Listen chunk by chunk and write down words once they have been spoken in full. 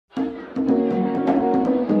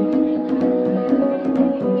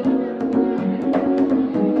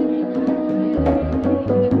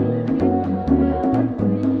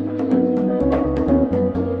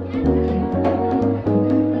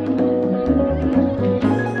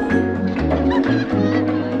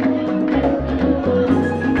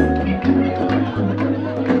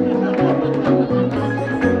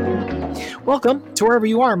Welcome to wherever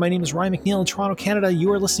you are. My name is Ryan McNeil in Toronto, Canada.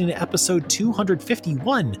 You are listening to episode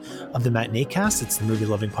 251 of the Matinee Cast. It's the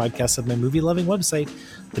movie-loving podcast of my movie-loving website,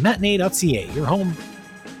 thematinee.ca, your home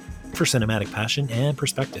for cinematic passion and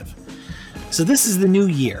perspective. So this is the new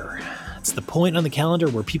year. It's the point on the calendar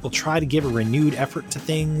where people try to give a renewed effort to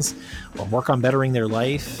things or work on bettering their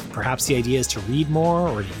life. Perhaps the idea is to read more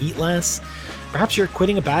or to eat less. Perhaps you're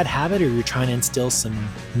quitting a bad habit or you're trying to instill some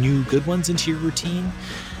new good ones into your routine.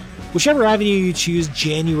 Whichever avenue you choose,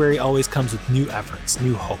 January always comes with new efforts,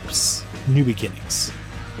 new hopes, new beginnings.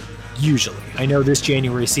 Usually. I know this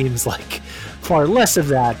January seems like far less of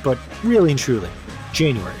that, but really and truly,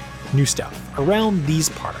 January, new stuff. Around these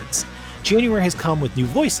parts, January has come with new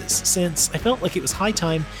voices. Since I felt like it was high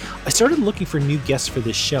time, I started looking for new guests for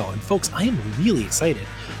this show. And folks, I am really excited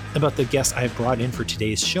about the guests I've brought in for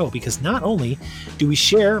today's show, because not only do we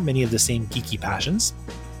share many of the same geeky passions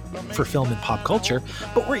for film and pop culture,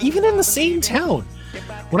 but we're even in the same town.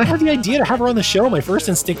 When I had the idea to have her on the show, my first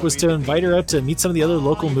instinct was to invite her out to meet some of the other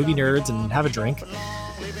local movie nerds and have a drink.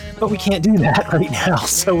 But we can't do that right now,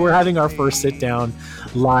 so we're having our first sit down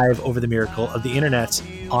live over the miracle of the internet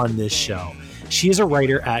on this show. She is a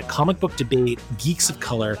writer at Comic Book Debate, Geeks of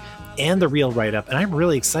Color, and The Real Write-Up, and I'm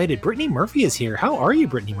really excited. Brittany Murphy is here. How are you,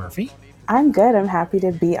 Brittany Murphy? I'm good. I'm happy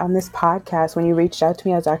to be on this podcast. When you reached out to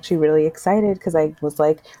me, I was actually really excited because I was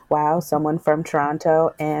like, wow, someone from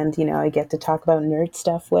Toronto, and, you know, I get to talk about nerd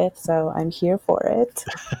stuff with, so I'm here for it.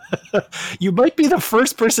 You might be the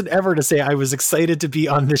first person ever to say I was excited to be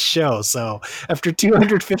on this show. So after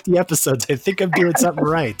 250 episodes, I think I'm doing something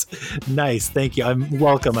right. Nice. Thank you. I'm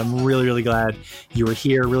welcome. I'm really, really glad you were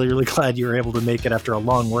here. Really, really glad you were able to make it after a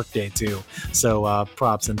long work day too. So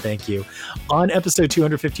props and thank you. On episode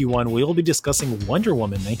 251, we'll be discussing Wonder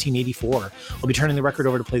Woman 1984. We'll be turning the record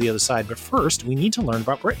over to play the other side, but first we need to learn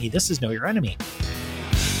about Brittany. This is Know Your Enemy.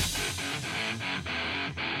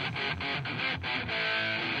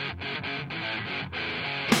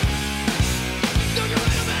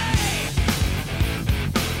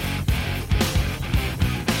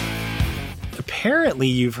 Apparently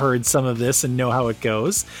you've heard some of this and know how it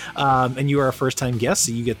goes, and you are a first-time guest,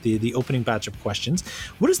 so you get the opening batch of questions.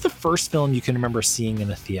 What is the first film you can remember seeing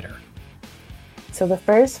in a theater? So the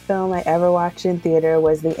first film I ever watched in theater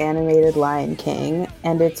was the animated Lion King,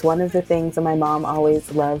 and it's one of the things that my mom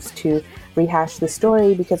always loves to rehash the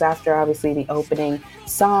story, because after obviously the opening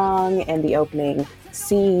song and the opening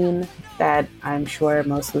scene that I'm sure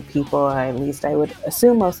most of the people, at least I would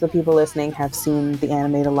assume most of the people listening, have seen the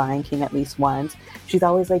animated Lion King at least once. She's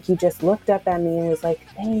always like, you just looked up at me and was like,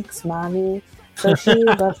 thanks, mommy. So she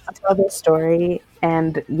loves to tell this story.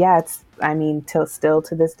 And yeah, it's, I mean, still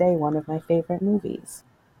to this day, one of my favorite movies.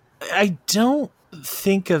 I don't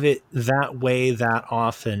think of it that way that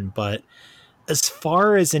often, but as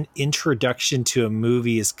far as an introduction to a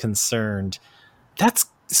movie is concerned, that's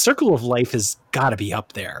Circle of Life has got to be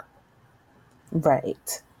up there.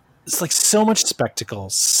 Right. It's like so much spectacle,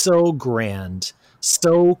 so grand,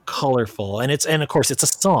 so colorful, and of course it's a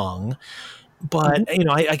song. But you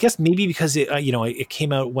know, I guess maybe because it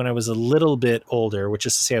came out when I was a little bit older, which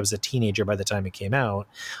is to say I was a teenager by the time it came out.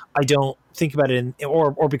 I don't think about it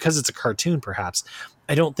or because it's a cartoon, perhaps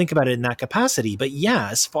I don't think about it in that capacity. But yeah,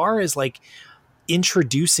 as far as like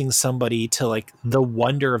introducing somebody to like the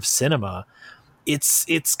wonder of cinema,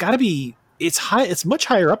 it's got to be high. It's much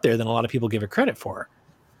higher up there than a lot of people give it credit for.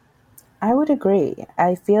 I would agree.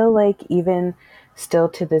 I feel like even still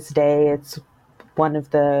to this day, it's one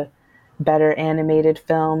of the better animated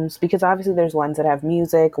films, because obviously there's ones that have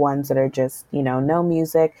music, ones that are just, you know, no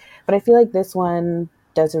music. But I feel like this one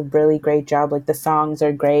does a really great job. Like the songs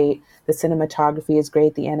are great, the cinematography is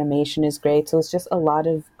great, the animation is great. So it's just a lot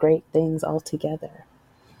of great things all together.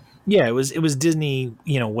 Yeah, it was Disney,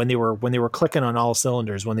 you know, when they were clicking on all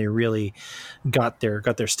cylinders, when they really got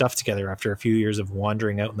their stuff together after a few years of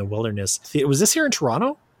wandering out in the wilderness. Was this here in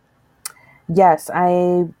Toronto? Yes,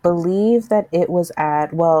 I believe that it was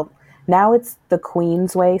at, well, now it's the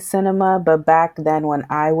Queensway Cinema, but back then when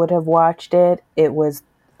I would have watched it, it was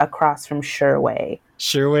across from Sherway.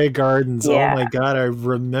 Sherway Gardens. Yeah. Oh my God. I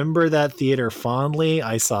remember that theater fondly.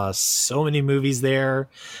 I saw so many movies there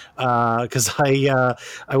because I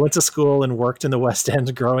went to school and worked in the West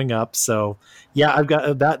End growing up. So yeah, I've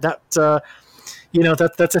got that's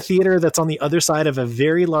a theater that's on the other side of a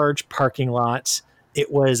very large parking lot.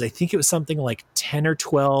 I think it was something like 10 or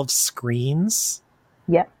 12 screens.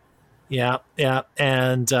 Yep. Yeah.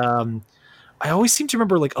 And I always seem to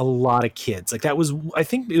remember like a lot of kids. Like that was, I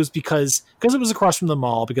think it was because it was across from the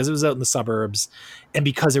mall, because it was out in the suburbs, and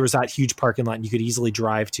because there was that huge parking lot and you could easily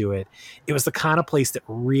drive to it. It was the kind of place that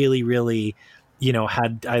really, really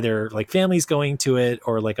had either like families going to it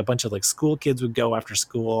or like a bunch of like school kids would go after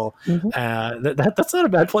school. That's not a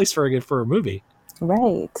bad place for a movie.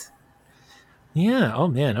 Right. Yeah. Oh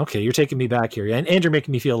man. Okay. You're taking me back here. And you're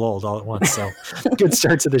making me feel old all at once. So good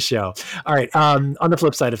start to the show. All right. On the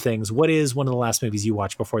flip side of things, what is one of the last movies you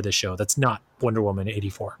watched before this show that's not Wonder Woman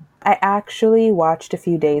 84? I actually watched a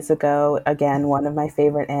few days ago, again, one of my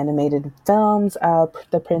favorite animated films,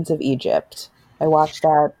 The Prince of Egypt. I watched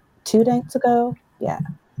that 2 nights ago. Yeah.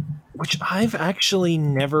 Which I've actually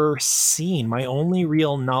never seen. My only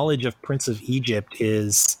real knowledge of Prince of Egypt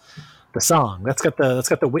is the song. That's got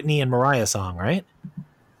the Whitney and Mariah song, right?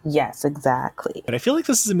 Yes, exactly. But I feel like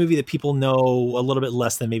this is a movie that people know a little bit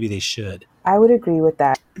less than maybe they should. I would agree with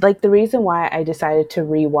that. Like, the reason why I decided to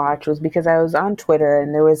rewatch was because I was on Twitter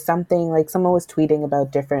and there was something like someone was tweeting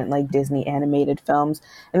about different like Disney animated films.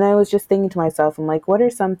 And I was just thinking to myself, I'm like, what are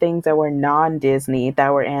some things that were non-Disney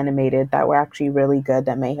that were animated that were actually really good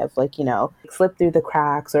that may have like, slipped through the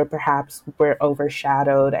cracks or perhaps were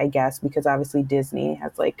overshadowed, I guess, because obviously Disney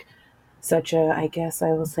has like such a, I guess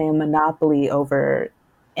I will say, a monopoly over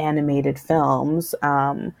animated films.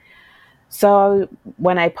 So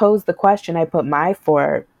when I posed the question, I put my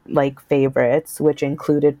 4 like favorites, which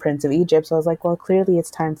included Prince of Egypt. So I was like, well, clearly it's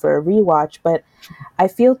time for a rewatch. But I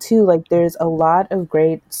feel too like there's a lot of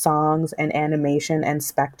great songs and animation and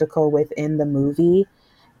spectacle within the movie.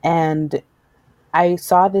 And I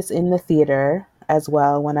saw this in the theater as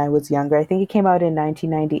well when I was younger. I think it came out in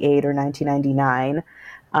 1998 or 1999.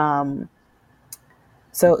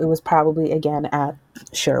 So it was probably, again, at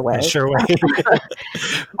Sherway. Sherway.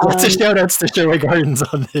 Lots of shout-outs to Sherway Gardens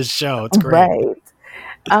on this show. It's great.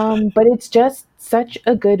 Right. But it's just such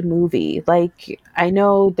a good movie. Like, I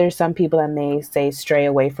know there's some people that may say stray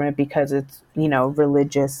away from it because it's,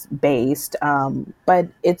 religious based. But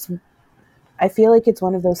I feel like it's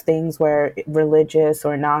one of those things where religious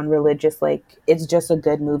or non-religious, like, it's just a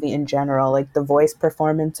good movie in general. Like, the voice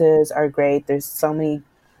performances are great. There's so many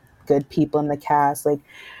good people in the cast, like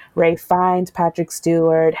Ralph Fiennes, Patrick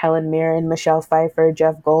Stewart, Helen Mirren, Michelle Pfeiffer,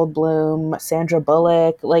 Jeff Goldblum, Sandra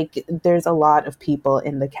Bullock. Like, there's a lot of people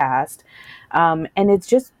in the cast. And it's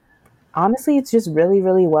just, honestly, it's just really,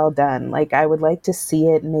 really well done. Like, I would like to see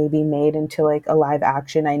it maybe made into like a live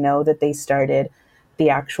action. I know that they started the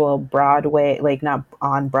actual Broadway, like not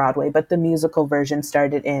on Broadway, but the musical version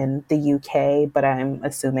started in the UK, but I'm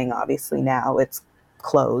assuming obviously now it's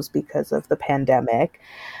closed because of the pandemic.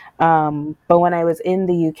 But when I was in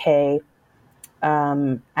the UK,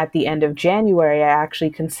 at the end of January, I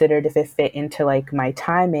actually considered if it fit into like my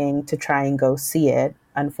timing to try and go see it.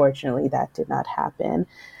 Unfortunately, that did not happen.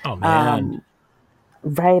 Oh man.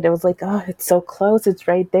 Right. It was like, oh, it's so close. It's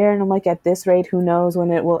right there. And I'm like, at this rate, who knows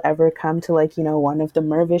when it will ever come to like, one of the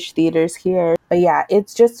Mirvish theaters here. But yeah,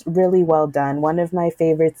 it's just really well done. One of my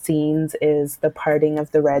favorite scenes is the parting of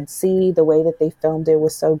the Red Sea. The way that they filmed it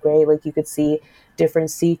was so great. Like, you could see different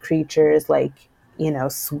sea creatures, like,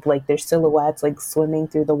 like their silhouettes, like swimming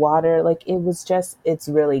through the water. Like, it's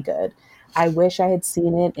really good. I wish I had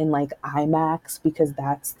seen it in like IMAX because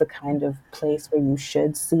that's the kind of place where you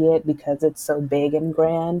should see it because it's so big and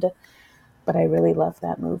grand. But I really love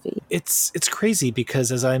that movie. It's crazy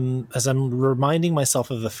because as I'm reminding myself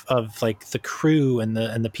of like the crew and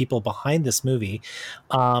the people behind this movie,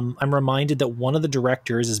 I'm reminded that one of the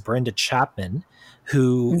directors is Brenda Chapman,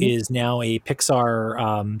 who is now a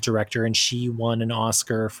Pixar director, and she won an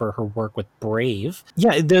Oscar for her work with Brave.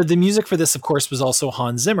 Yeah, the music for this, of course, was also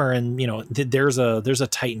Hans Zimmer, and there's a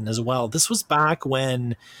Titan as well. This was back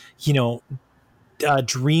when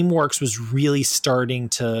DreamWorks was really starting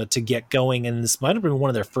to get going, and this might have been one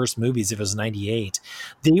of their first movies if it was 98.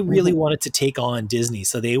 They really wanted to take on Disney,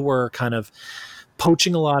 so they were kind of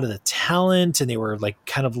poaching a lot of the talent, and they were like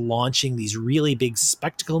kind of launching these really big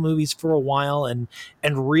spectacle movies for a while, and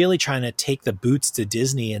really trying to take the boots to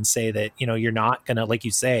Disney and say that you're not gonna, like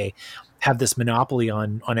you say, have this monopoly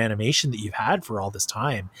on animation that you've had for all this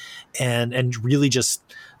time, and really just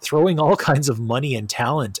throwing all kinds of money and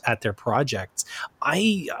talent at their projects.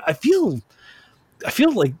 I feel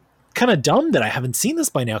like kind of dumb that I haven't seen this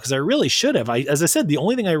by now, because I really should have. As I said, the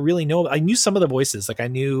only thing I really know, I knew some of the voices, like I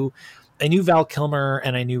knew Val Kilmer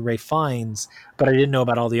and I knew Ralph Fiennes, but I didn't know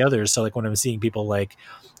about all the others. So like when I was seeing people like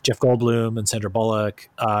Jeff Goldblum and Sandra Bullock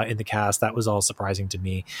in the cast, that was all surprising to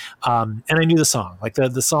me. And I knew the song, like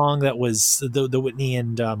the song that was the Whitney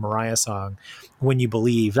and Mariah song, "When You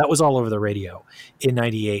Believe," that was all over the radio in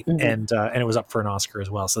 '98, and it was up for an Oscar as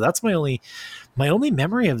well. So that's my only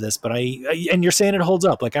memory of this. But I and you're saying it holds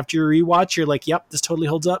up. Like after you rewatch, you're like, yep, this totally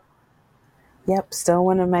holds up. Yep, still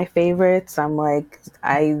one of my favorites. I'm like,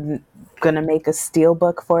 I'm gonna make a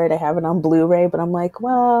steelbook for it. I have it on Blu-ray, but I'm like,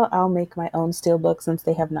 well, I'll make my own steelbook since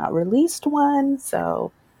they have not released one.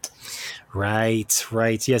 So Right,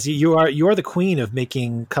 right. Yes, you are the queen of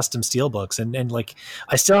making custom steelbooks, and like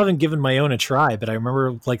I still haven't given my own a try, but I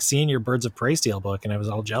remember like seeing your Birds of Prey steelbook, and I was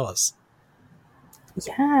all jealous.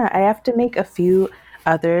 yeah, I have to make a few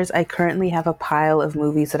others. I currently have a pile of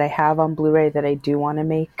movies that I have on Blu-ray that I do want to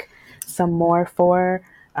make some more for.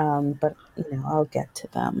 But I'll get to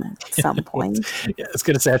them at some point. Yeah, I was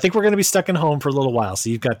gonna say I think we're gonna be stuck in home for a little while, so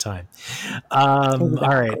you've got time. All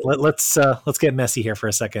right, Exactly. let's get messy here for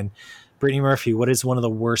a second. Brittany Murphy, what is one of the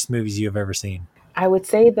worst movies you have ever seen? I would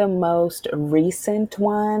say the most recent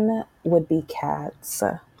one would be Cats.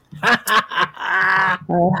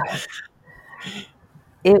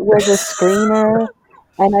 It was a screener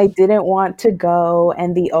and I didn't want to go.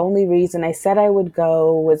 And the only reason I said I would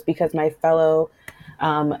go was because my fellow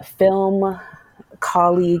film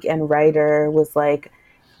colleague and writer was like,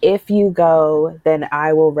 if you go, then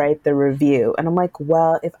I will write the review. And I'm like,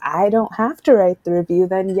 well, if I don't have to write the review,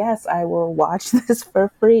 then yes, I will watch this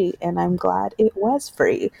for free. And I'm glad it was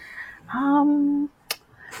free. Um,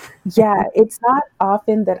 yeah, it's not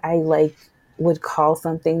often that I like would call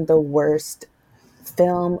something the worst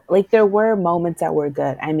film. Like there were moments that were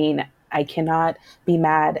good. I mean, I cannot be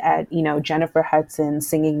mad at, Jennifer Hudson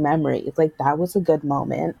singing Memories. Like that was a good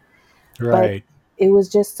moment. But Right. it was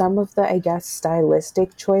just some of the, I guess,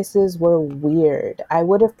 stylistic choices were weird. I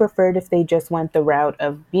would have preferred if they just went the route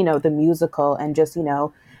of, the musical and just,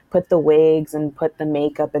 put the wigs and put the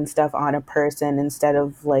makeup and stuff on a person instead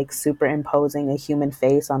of like superimposing a human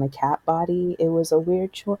face on a cat body. It was a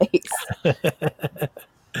weird choice.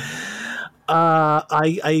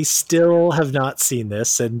 I still have not seen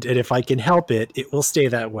this, and if I can help it, it will stay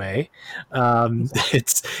that way. Yeah.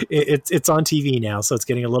 It's on TV now, so it's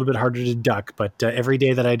getting a little bit harder to duck. But every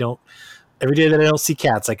day that I don't see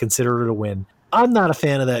Cats, I consider it a win. I'm not a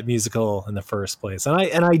fan of that musical in the first place, and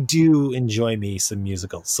I do enjoy me some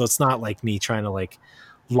musicals. So it's not like me trying to like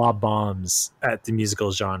lob bombs at the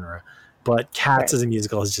musical genre. But Cats Right. as a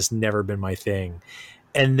musical has just never been my thing.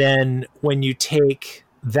 And then when you take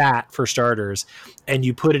that for starters and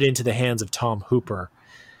you put it into the hands of Tom Hooper,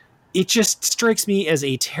 it just strikes me as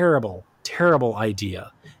a terrible, terrible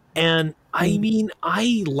idea. And I Mm. mean,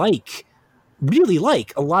 really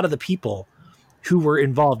like a lot of the people who were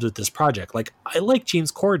involved with this project. Like, I like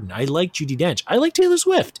James Corden, I like Judy Dench, I like Taylor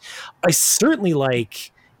Swift, I certainly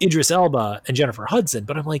like Idris Elba and Jennifer Hudson,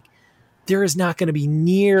 but I'm like, there is not going to be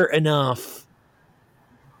near enough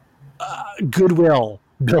goodwill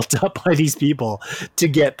built up by these people to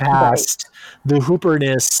get Right. past the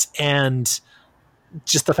hooperness and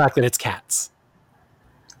just the fact that it's Cats.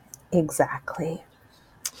 Exactly.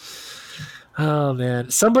 Oh man,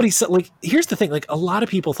 somebody said, like, here's the thing, like a lot of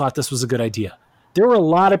people thought this was a good idea. There were a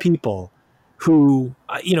lot of people who,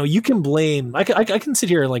 you can blame. I can sit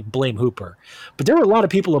here and like blame Hooper, but there were a lot of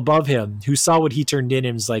people above him who saw what he turned in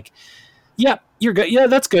and was like, "Yeah, you're good. Yeah,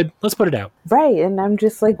 that's good. Let's put it out." Right. And I'm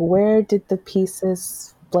just like, where did the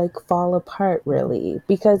pieces like fall apart really?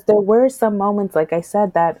 Because there were some moments, like I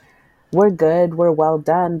said, that were good, were well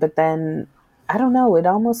done, but then I don't know, it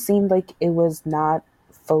almost seemed like it was not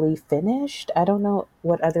fully finished. I don't know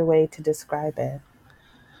what other way to describe it.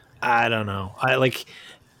 I don't know. I like,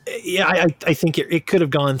 yeah, I think it could have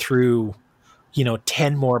gone through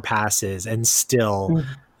 10 more passes and still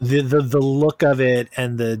Mhm. the look of it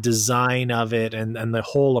and the design of it and the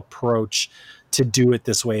whole approach to do it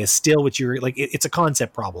this way is still what you're like. It's a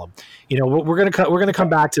concept problem. We're gonna come Right.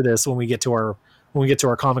 back to this when we get to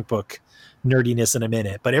our comic book nerdiness in a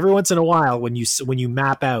minute. But every once in a while, when you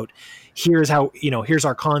map out, here's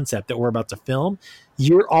our concept that we're about to film,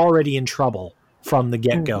 you're already in trouble from the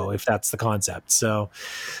get go Mhm. if that's the concept. So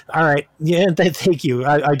all right. Yeah. Thank you.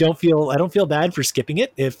 I don't feel bad for skipping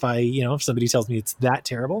it. If somebody tells me it's that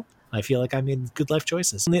terrible, I feel like I made good life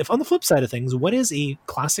choices. On the flip side of things, what is a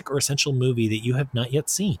classic or essential movie that you have not yet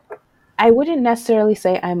seen? I wouldn't necessarily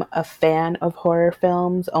say I'm a fan of horror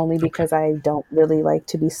films only Okay. because I don't really like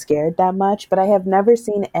to be scared that much, but I have never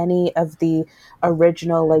seen any of the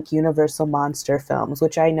original like Universal monster films,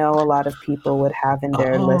 which I know a lot of people would have in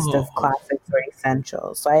their list of Oh, classics or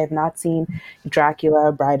essentials. So I have not seen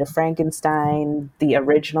Dracula, Bride of Frankenstein, the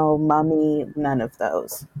original Mummy, none of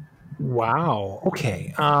those. wow.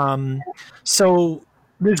 Okay. So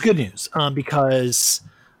there's good news because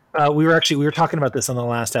we were talking about this on the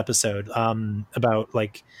last episode about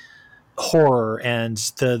like horror and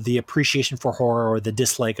the appreciation for horror or the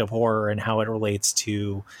dislike of horror and how it relates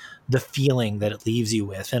to the feeling that it leaves you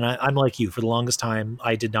with. And I'm like you. For the longest time,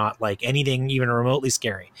 I did not like anything even remotely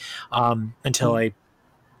scary, until I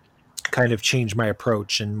kind of changed my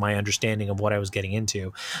approach and my understanding of what I was getting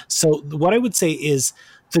into. So what I would say is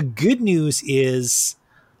the good news is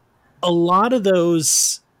a lot of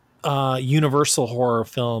those Universal horror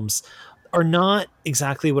films are not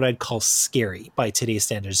exactly what I'd call scary by today's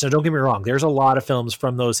standards. So don't get me wrong. There's a lot of films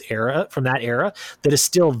from that era that is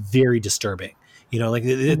still very disturbing. Like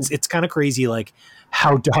it's kind of crazy, like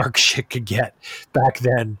how dark shit could get back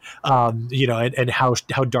then, and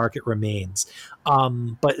how dark it remains.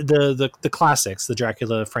 But the classics, the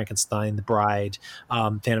Dracula, Frankenstein, The Bride,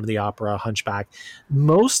 Phantom of the Opera, Hunchback,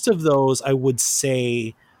 most of those I would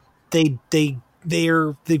say they've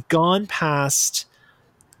gone past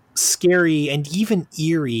scary and even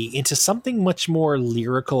eerie into something much more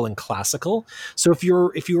lyrical and classical. So if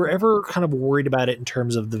you were ever kind of worried about it in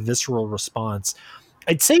terms of the visceral response,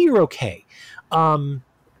 I'd say you're okay. Of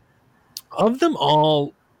them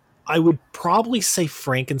all, I would probably say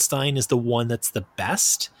Frankenstein is the one that's the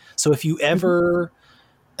best. So if you ever,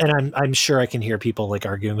 and I'm sure I can hear people like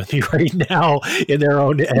arguing with me right now in their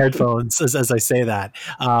own headphones as I say that.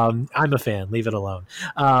 I'm a fan. Leave it alone.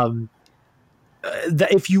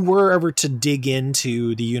 That if you were ever to dig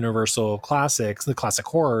into the Universal classics, the classic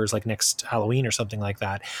horrors, like next Halloween or something like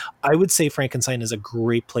that, I would say Frankenstein is a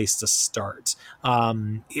great place to start,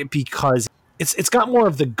 because it's got more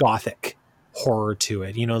of the gothic horror to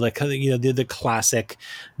it, like the classic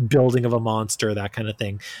building of a monster, that kind of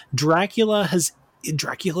thing. Dracula is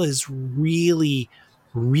really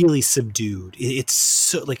really subdued. It's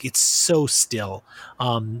so still.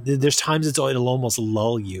 There's times it'll almost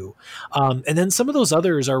lull you, and then some of those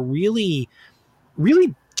others are really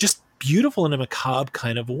really just beautiful in a macabre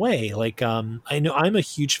kind of way. Like I know I'm a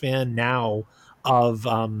huge fan now of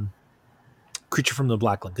Creature from the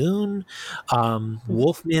Black Lagoon.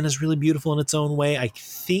 Wolfman is really beautiful in its own way. I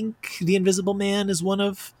think The Invisible Man is one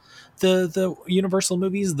of the Universal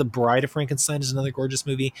movies. The Bride of Frankenstein is another gorgeous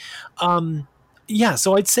movie. Yeah,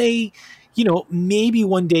 so I'd say, maybe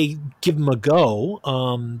one day give them a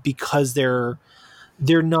go, because they're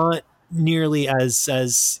not nearly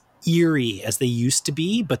as eerie as they used to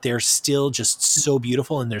be, but they're still just so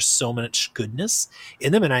beautiful, and there's so much goodness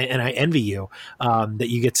in them. And I envy you, that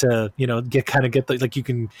you get to like you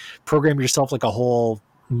can program yourself like a whole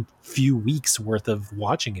few weeks worth of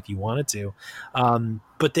watching if you wanted to.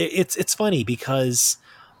 But it's funny because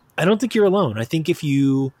I don't think you're alone. I think if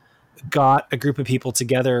you got a group of people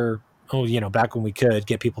together, back when we could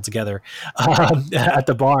get people together at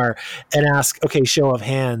the bar and ask, okay, show of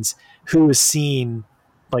hands, who has seen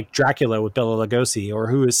like Dracula with Bela Lugosi, or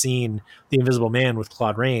who has seen The Invisible Man with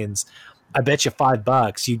Claude Rains? I bet you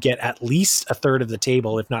 $5 you get at least a third of the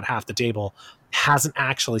table, if not half the table, hasn't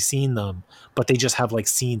actually seen them, but they just have like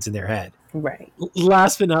scenes in their head. Right.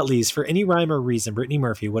 Last but not least, for any rhyme or reason, Brittany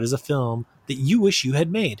Murphy, what is a film that you wish you had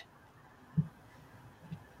made?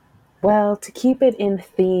 Well, to keep it in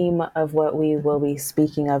theme of what we will be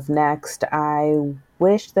speaking of next, I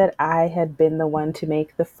wish that I had been the one to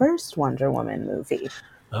make the first Wonder Woman movie.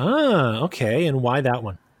 Okay. And why that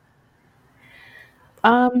one?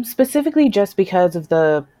 Specifically just because of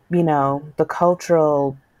the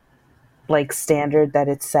cultural like standard that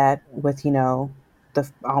it's set with,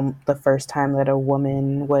 the first time that a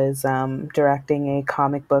woman was directing a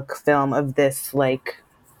comic book film of this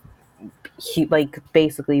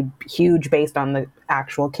basically huge based on the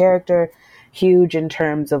actual character, huge in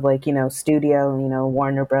terms of studio,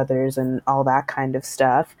 Warner Brothers and all that kind of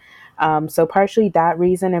stuff. So partially that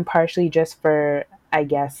reason, and partially just for, I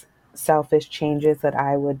guess, selfish changes that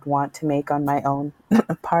I would want to make on my own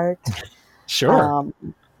part. Sure.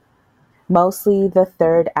 Mostly the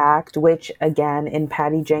third act, which again, in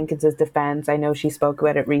Patty Jenkins's defense, I know she spoke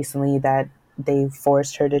about it recently that they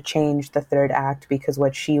forced her to change the third act because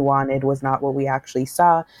what she wanted was not what we actually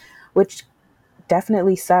saw, which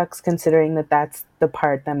definitely sucks considering that that's the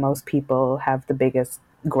part that most people have the biggest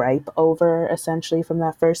gripe over essentially from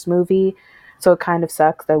that first movie. So it kind of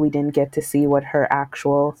sucks that we didn't get to see what her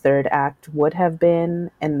actual third act would have been,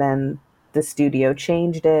 and then the studio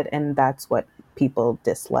changed it, and that's what people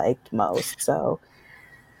disliked most. So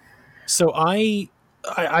I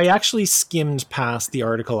actually skimmed past the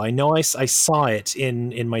article. I know I saw it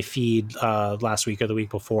in my feed last week or the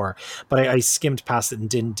week before, but I skimmed past it and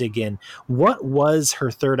didn't dig in. What was her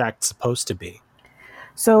third act supposed to be?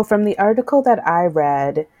 So from the article that I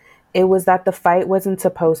read, it was that the fight wasn't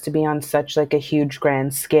supposed to be on such a huge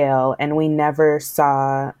grand scale, and we never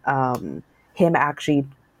saw him actually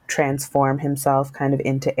transform himself kind of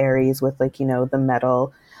into Ares with like, the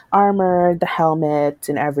metal armor, the helmet,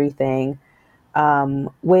 and everything,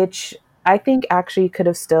 which I think actually could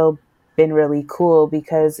have still been really cool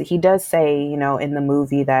because he does say, in the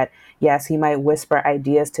movie that yes, he might whisper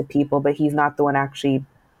ideas to people, but he's not the one actually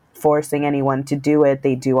forcing anyone to do it.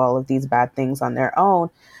 They do all of these bad things on their own.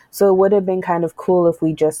 So it would have been kind of cool if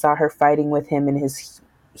we just saw her fighting with him in his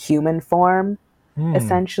human form,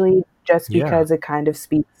 essentially, just Yeah. because it kind of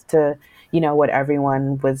speaks to, what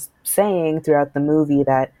everyone was saying throughout the movie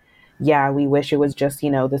that, yeah, we wish it was just,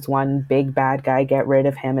 this one big bad guy, get rid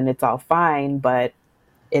of him and it's all fine, but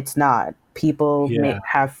it's not. People Yeah.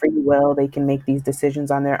 have free will, they can make these decisions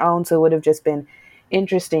on their own. So it would have just been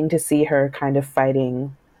interesting to see her kind of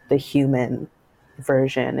fighting the human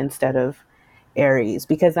version instead of Ares,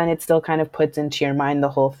 because then it still kind of puts into your mind the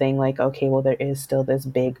whole thing like, okay, well, there is still this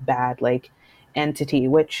big bad like entity,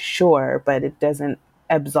 which sure, but it doesn't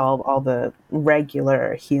absolve all the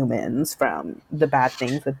regular humans from the bad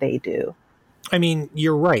things that they do. I mean,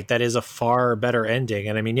 you're right. That is a far better ending.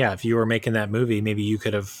 And I mean, yeah, if you were making that movie, maybe you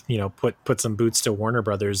could have, put some boots to Warner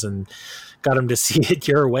Brothers and got them to see it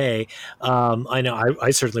your way. I know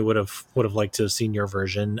I certainly would have liked to have seen your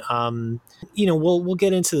version. We'll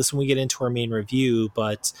get into this when we get into our main review,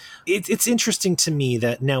 but it's interesting to me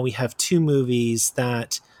that now we have two movies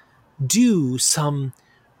that do some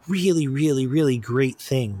really, really, really great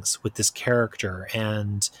things with this character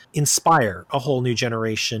and inspire a whole new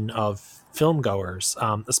generation of film goers,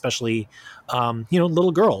 especially,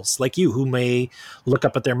 little girls like you who may look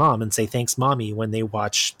up at their mom and say, thanks, mommy, when they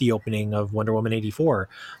watch the opening of Wonder Woman 84.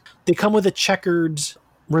 They come with a checkered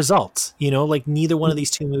result, like neither one of these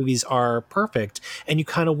two movies are perfect. And you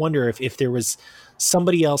kind of wonder if there was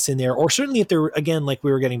somebody else in there, or certainly if there were, again, like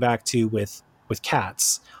we were getting back to with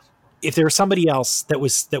Cats, if there was somebody else that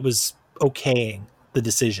was okaying the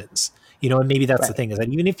decisions, and maybe that's the Right. thing, is that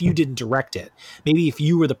even if you didn't direct it, maybe if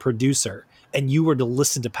you were the producer and you were to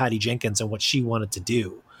listen to Patty Jenkins and what she wanted to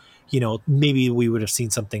do, maybe we would have seen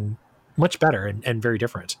something much better and very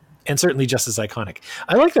different, and certainly just as iconic.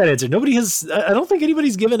 I like that answer. I don't think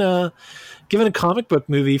anybody's given a comic book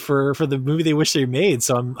movie for the movie they wish they made.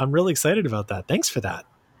 So I'm really excited about that. Thanks for that.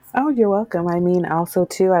 Oh, you're welcome. I mean, also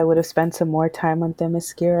too, I would have spent some more time on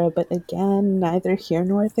Themyscira, but again, neither here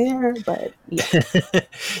nor there. But yeah,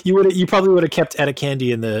 You probably would have kept Etta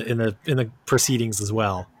Candy in the proceedings as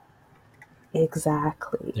well.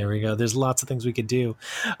 exactly. There we go. There's lots of things we could do.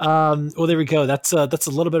 Well, there we go. That's a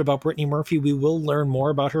little bit about Brittany Murphy. We will learn more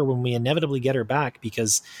about her when we inevitably get her back,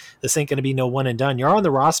 because this ain't going to be no one and done. You're on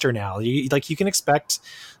the roster now. You can expect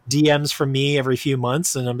DMs from me every few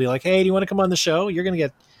months, and I'll be like, hey, do you want to come on the show? You're gonna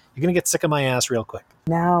get sick of my ass real quick.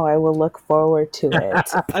 Now I will look forward to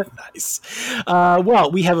it. Nice.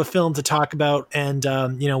 Well, we have a film to talk about, and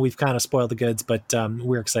we've kind of spoiled the goods, but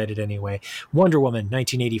we're excited anyway. Wonder Woman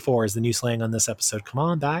 1984 is the new slang on this episode. Come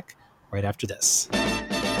on back right after this.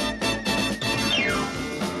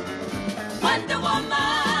 Wonder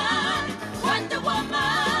Woman, Wonder Woman.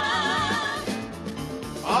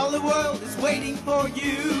 All the world is waiting for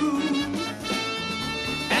you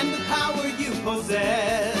and the power you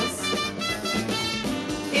possess.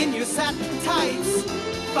 In your satin tights,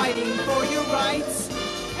 fighting for your rights,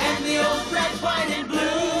 and the old red, white, and blue.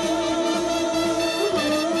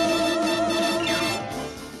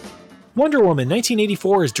 Wonder Woman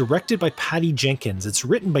 1984 is directed by Patty Jenkins. It's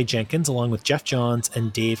written by Jenkins along with Jeff Johns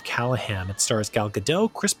and Dave Callahan. It stars Gal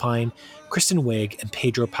Gadot, Chris Pine, Kristen Wiig, and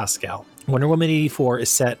Pedro Pascal. Wonder Woman 84 is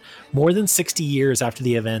set more than 60 years after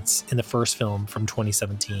the events in the first film from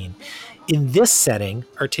 2017. In this setting,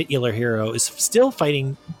 our titular hero is still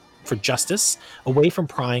fighting for justice away from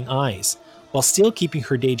prying eyes, while still keeping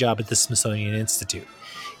her day job at the Smithsonian Institute.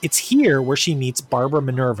 It's here where she meets Barbara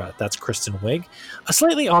Minerva, that's Kristen Wiig, a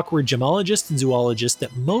slightly awkward gemologist and zoologist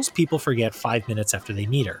that most people forget 5 minutes after they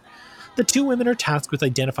meet her. The two women are tasked with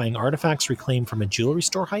identifying artifacts reclaimed from a jewelry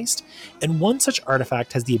store heist, and one such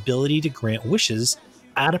artifact has the ability to grant wishes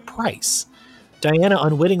at a price. Diana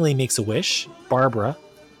unwittingly makes a wish. Barbara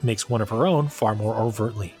makes one of her own far more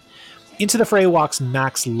overtly. Into the fray walks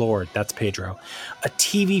Max Lord, that's Pedro, a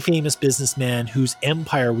TV famous businessman whose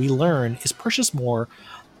empire, we learn, is precious more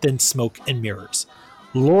than smoke and mirrors.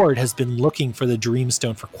 Lord has been looking for the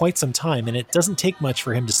Dreamstone for quite some time, and it doesn't take much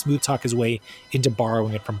for him to smooth talk his way into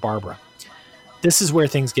borrowing it from Barbara. This is where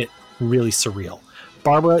things get really surreal.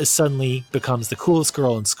 Barbara suddenly becomes the coolest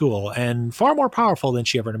girl in school and far more powerful than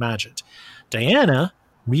she ever imagined. Diana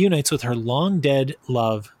reunites with her long-dead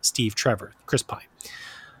love, Steve Trevor, Chris Pine,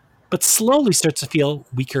 but slowly starts to feel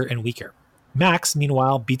weaker and weaker. Max,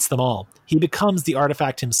 meanwhile, beats them all. He becomes the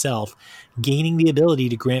artifact himself, gaining the ability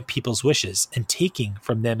to grant people's wishes and taking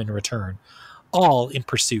from them in return, all in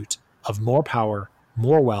pursuit of more power,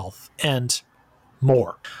 more wealth, and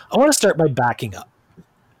more. I want to start by backing up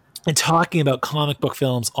and talking about comic book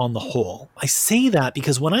films on the whole. I say that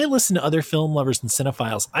because when I listen to other film lovers and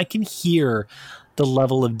cinephiles, I can hear the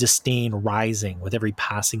level of disdain rising with every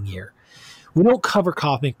passing year. We don't cover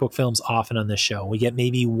comic book films often on this show. We get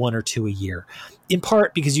maybe one or two a year, in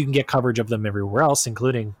part because you can get coverage of them everywhere else,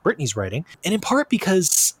 including Brittany's writing, and in part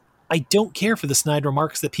because I don't care for the snide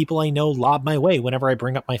remarks that people I know lob my way whenever I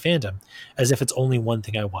bring up my fandom, as if it's only one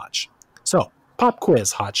thing I watch. So, pop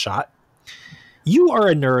quiz, hotshot. You are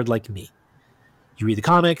a nerd like me. You read the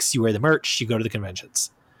comics, you wear the merch, you go to the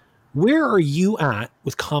conventions. Where are you at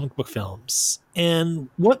with comic book films? And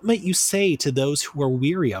what might you say to those who are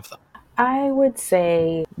weary of them? I would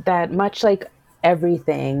say that much like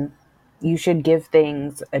everything, you should give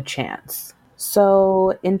things a chance.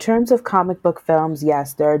 So, in terms of comic book films,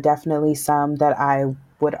 yes, there are definitely some that I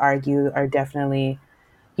would argue are definitely,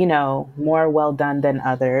 more well done than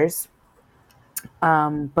others.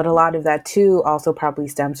 But a lot of that too also probably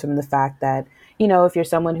stems from the fact that, if you're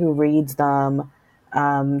someone who reads them,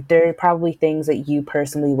 there are probably things that you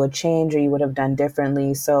personally would change or you would have done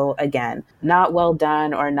differently. So again, not well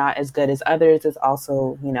done or not as good as others is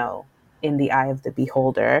also, in the eye of the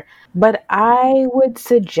beholder. But I would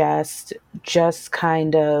suggest just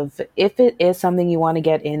kind of, if it is something you want to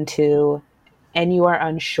get into and you are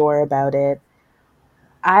unsure about it,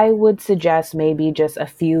 I would suggest maybe just a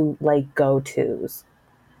few like go-tos.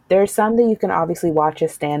 There's some that you can obviously watch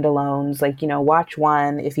as standalones, like, watch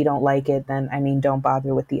one. If you don't like it, then, don't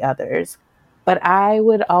bother with the others. But I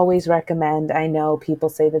would always recommend, I know people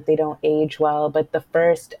say that they don't age well, but the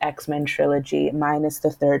first X-Men trilogy, minus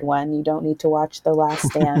the third one, you don't need to watch The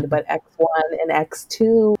Last Stand, but X1 and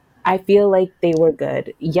X2, I feel like they were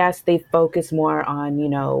good. Yes, they focus more on,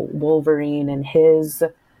 Wolverine and his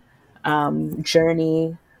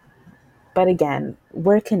journey. But again,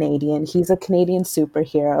 we're Canadian. He's a Canadian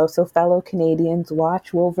superhero. So, fellow Canadians,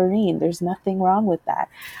 watch Wolverine. There's nothing wrong with that.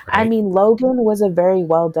 I Right. mean, Logan was a very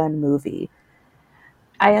well done movie.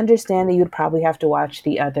 I understand that you'd probably have to watch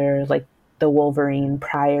the other, like the Wolverine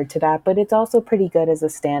prior to that, but it's also pretty good as a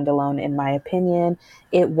standalone, in my opinion.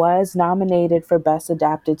 It was nominated for Best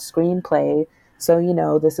Adapted Screenplay.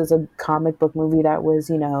 So, this is a comic book movie that was,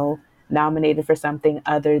 nominated for something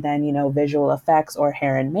other than, visual effects or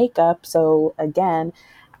hair and makeup. So, again,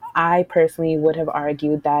 I personally would have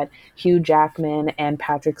argued that Hugh Jackman and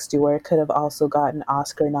Patrick Stewart could have also gotten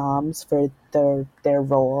Oscar noms for their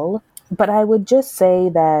role. But I would just say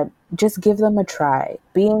that just give them a try.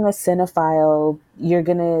 Being a cinephile, you're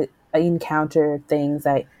going to encounter things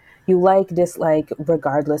that you like, dislike,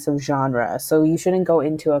 regardless of genre. So you shouldn't go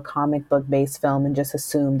into a comic book based film and just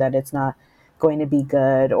assume that it's not going to be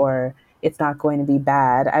good or it's not going to be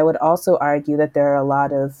bad. I would also argue that there are a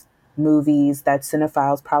lot of movies that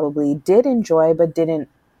cinephiles probably did enjoy but didn't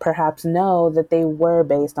perhaps know that they were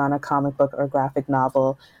based on a comic book or graphic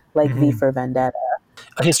novel, like V Mhm. for Vendetta.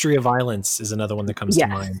 A History of Violence is another one that comes to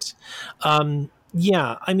Yes. mind.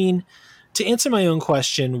 Yeah, I mean, to answer my own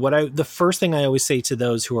question, the first thing I always say to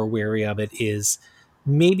those who are wary of it is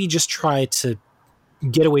maybe just try to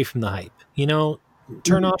get away from the hype.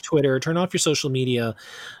 Turn off Twitter, turn off your social media,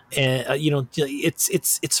 and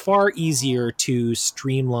it's far easier to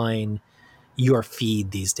streamline your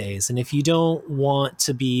feed these days. And if you don't want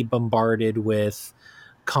to be bombarded with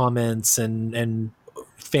comments and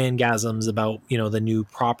fangasms about the new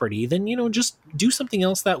property, then just do something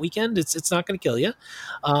else that weekend. It's not going to kill you,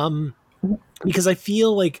 because I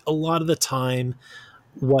feel like a lot of the time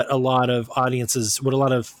what a lot of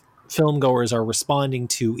film goers are responding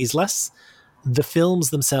to is less the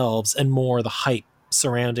films themselves and more the hype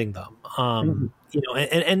surrounding them. Mhm.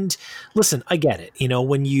 And listen, I get it.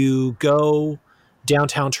 When you go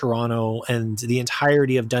downtown Toronto and the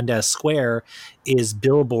entirety of Dundas Square is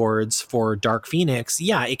billboards for Dark Phoenix,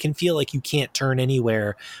 yeah, it can feel like you can't turn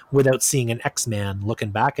anywhere without seeing an X-Man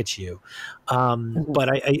looking back at you. Mhm. But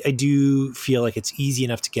I do feel like it's easy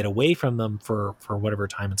enough to get away from them for whatever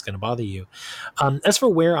time it's going to bother you. As for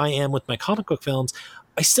where I am with my comic book films,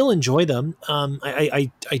 I still enjoy them.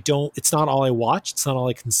 I don't. It's not all I watch. It's not all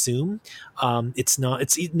I consume. It's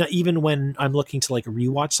not. Not even when I'm looking to like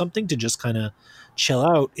rewatch something to just kind of chill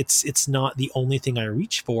out. It's not the only thing I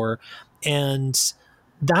reach for, and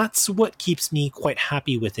that's what keeps me quite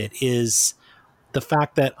happy with it. Is the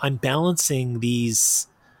fact that I'm balancing these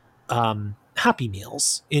Happy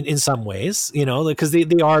Meals in some ways, because they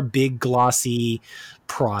are big, glossy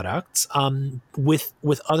products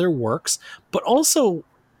with other works. But also,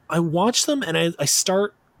 I watch them and I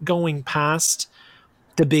start going past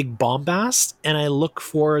the big bombast and I look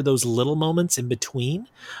for those little moments in between.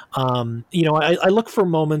 I look for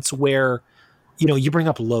moments where, you bring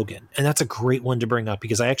up Logan, and that's a great one to bring up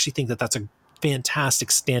because I actually think that that's a fantastic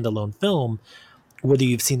standalone film, whether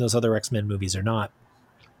you've seen those other X-Men movies or not.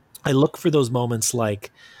 I look for those moments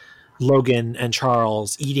like Logan and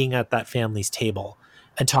Charles eating at that family's table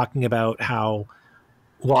and talking about how,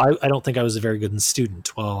 well, I don't think I was a very good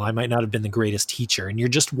student. Well, I might not have been the greatest teacher. And you're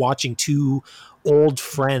just watching two old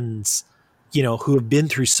friends, who have been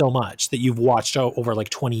through so much that you've watched over like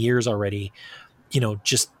 20 years already,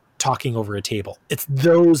 just talking over a table. It's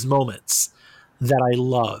those moments that I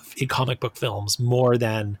love in comic book films more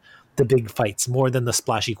than the big fights, more than the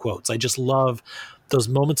splashy quotes. I just love those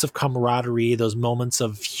moments of camaraderie, those moments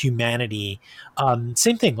of humanity.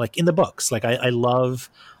 Same thing, like in the books. Like I love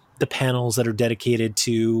the panels that are dedicated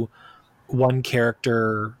to one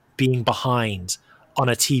character being behind on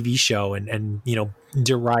a TV show and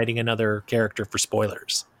deriding another character for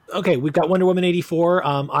spoilers. Okay, we've got Wonder Woman 84.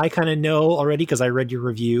 I kind of know already because I read your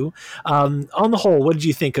review. On the whole, what did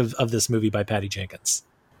you think of this movie by Patty Jenkins?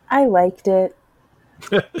 I liked it.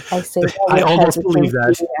 I say that I with almost believe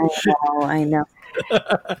hesitancy. that. I know.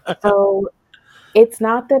 So it's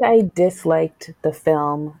not that I disliked the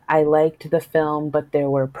film. I liked the film, but there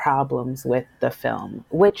were problems with the film,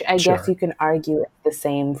 which I guess Sure. you can argue the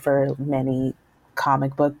same for many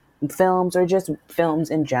comic book films or just films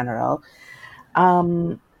in general.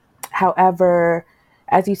 However,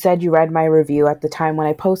 as you said, you read my review. At the time when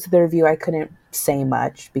I posted the review, I couldn't say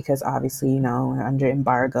much because obviously, under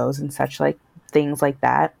embargoes and such like things like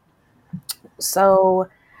that. So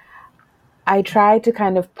I tried to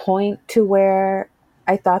kind of point to where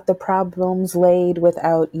I thought the problems laid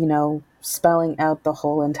without, spelling out the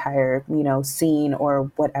whole entire, scene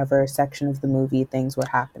or whatever section of the movie things were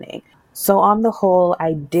happening. So on the whole,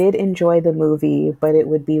 I did enjoy the movie, but it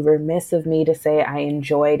would be remiss of me to say I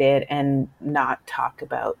enjoyed it and not talk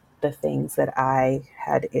about the things that I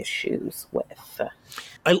had issues with.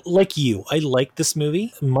 I like this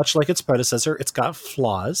movie, much like its predecessor. It's got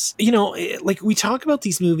flaws. Like we talk about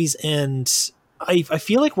these movies and I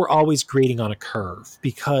feel like we're always grading on a curve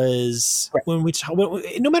because Right.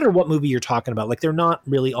 no matter what movie you're talking about, like they're not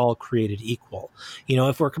really all created equal.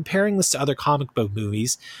 If we're comparing this to other comic book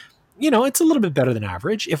movies, it's a little bit better than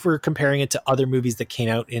average. If we're comparing it to other movies that came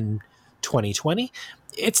out in 2020,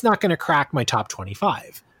 it's not going to crack my top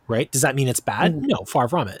 25, right? Does that mean it's bad? Mhm. No, far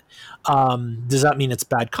from it. Does that mean it's a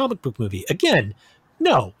bad comic book movie? Again,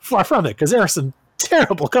 no, far from it, because there are some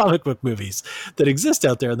terrible comic book movies that exist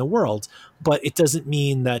out there in the world, but it doesn't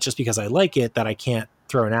mean that just because I like it that I can't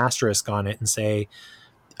throw an asterisk on it and say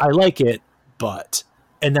I like it, but,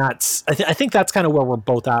 and that's I think that's kind of where we're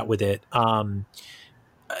both at with it.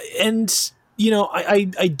 And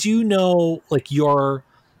I do know like your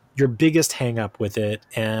biggest hang up with it,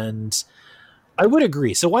 and I would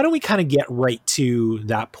agree. So why don't we kind of get right to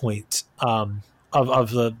that point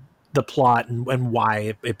of the plot and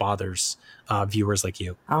why it bothers viewers like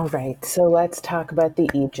you. All right, so let's talk about the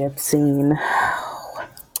Egypt scene.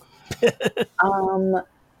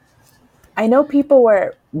 I know people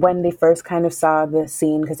were, when they first kind of saw the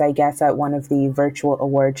scene, because I guess at one of the virtual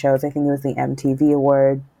award shows, I think it was the MTV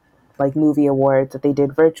award, like movie awards that they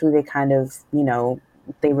did virtually, they kind of,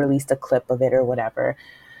 they released a clip of it or whatever.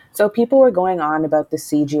 So people were going on about the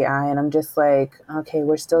CGI, and I'm just like, okay,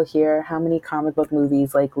 we're still here. How many comic book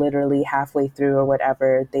movies, like literally halfway through or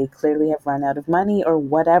whatever, they clearly have run out of money or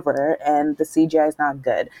whatever, and the CGI is not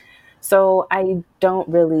good. So I don't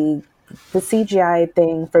really, the CGI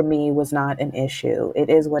thing for me was not an issue. It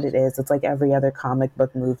is what it is. It's like every other comic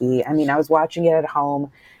book movie. I mean, I was watching it at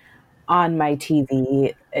home on my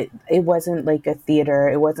TV. It wasn't like a theater.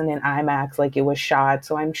 It wasn't an IMAX like it was shot.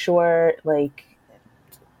 So I'm sure like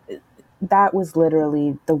that was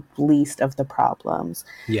literally the least of the problems.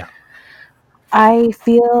 Yeah. I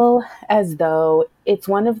feel as though it's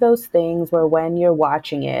one of those things where when you're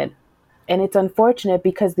watching it, and it's unfortunate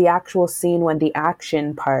because the actual scene, when the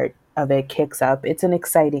action part of it kicks up, it's an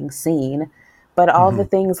exciting scene, but all the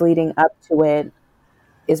things leading up to it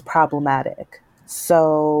is problematic.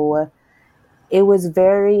 So it was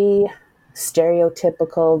very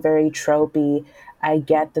stereotypical, very tropey. I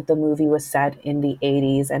get that the movie was set in the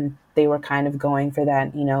 80s and they were kind of going for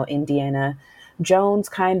that, Indiana Jones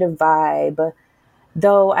kind of vibe.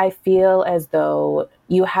 Though I feel as though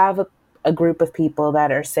you have a group of people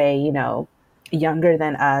that are, say, younger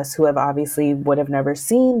than us who have obviously would have never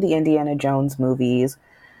seen the Indiana Jones movies.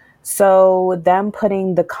 So them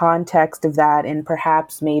putting the context of that, and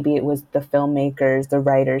perhaps maybe it was the filmmakers, the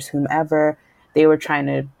writers, whomever, they were trying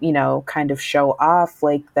to, kind of show off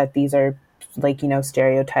like that these are like,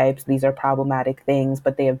 stereotypes, these are problematic things,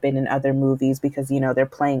 but they have been in other movies because, they're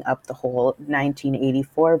playing up the whole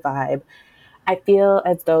 1984 vibe. I feel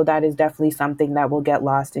as though that is definitely something that will get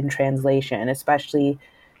lost in translation, especially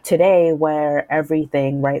today where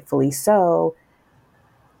everything, rightfully so,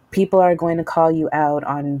 people are going to call you out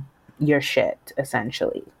on your shit,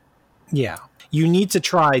 essentially. Yeah. You need to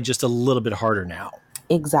try just a little bit harder now.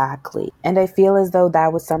 Exactly. And I feel as though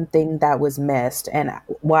that was something that was missed. And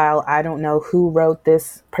while I don't know who wrote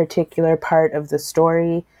this particular part of the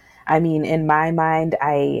story, I mean, in my mind,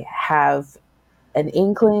 I have an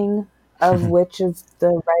inkling of which of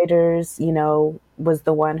the writers, was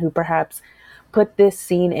the one who perhaps put this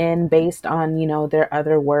scene in based on, their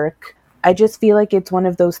other work. I just feel like it's one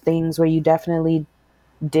of those things where you definitely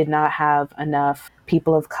did not have enough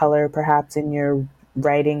people of color perhaps in your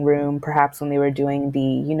writing room, perhaps when they were doing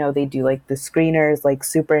the, they do like the screeners like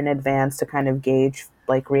super in advance to kind of gauge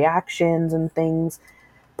like reactions and things.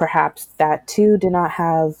 Perhaps that too did not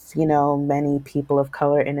have, many people of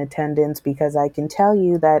color in attendance, because I can tell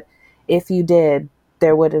you that if you did,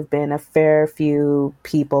 there would have been a fair few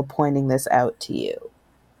people pointing this out to you.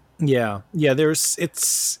 Yeah.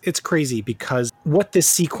 It's crazy because what this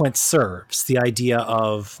sequence serves, the idea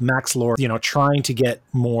of Max Lord, trying to get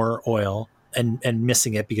more oil and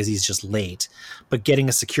missing it because he's just late, but getting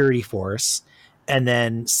a security force and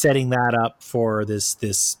then setting that up for this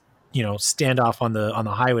standoff on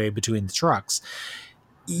the highway between the trucks.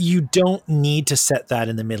 You don't need to set that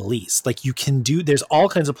in the Middle East. Like there's all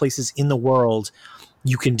kinds of places in the world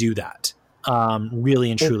you can do that.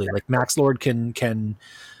 Really and truly, like Max Lord can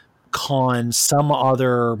con some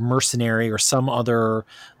other mercenary or some other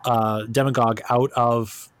demagogue out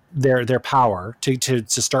of their power to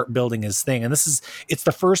start building his thing. And it's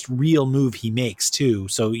the first real move he makes too.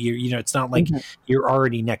 So it's not like you're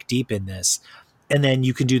already neck deep in this. And then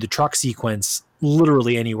you can do the truck sequence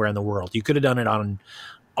literally anywhere in the world. You could have done it on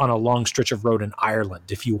a long stretch of road in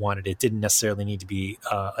Ireland if you wanted. It didn't necessarily need to be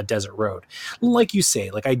a desert road. Like you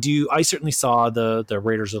say, like I certainly saw the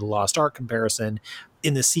Raiders of the Lost Ark comparison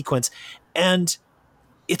in this sequence, and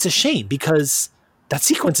it's a shame because that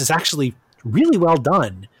sequence is actually really well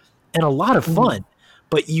done and a lot of fun,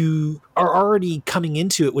 but you are already coming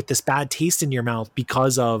into it with this bad taste in your mouth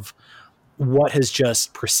because of what has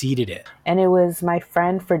just preceded it. And it was my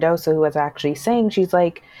friend Ferdosa who was actually saying, she's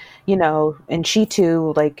like, and she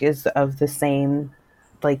too like is of the same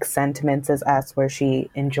like sentiments as us, where she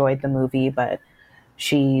enjoyed the movie, but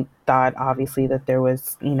she thought obviously that there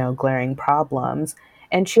was, glaring problems.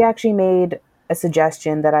 And she actually made a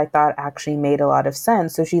suggestion that I thought actually made a lot of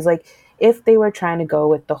sense. So she's like, if they were trying to go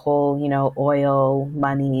with the whole, oil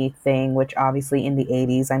money thing, which obviously in the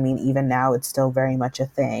 80s, I mean, even now it's still very much a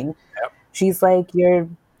thing. Yep. She's like, you're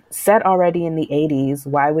set already in the 80s.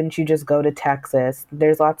 Why wouldn't you just go to Texas?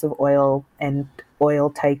 There's lots of oil and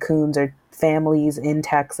oil tycoons or families in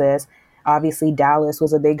Texas. Obviously, Dallas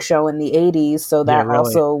was a big show in the 80s, so that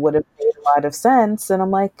also would have made a lot of sense. And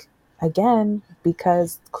I'm like, again,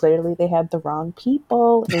 because clearly they had the wrong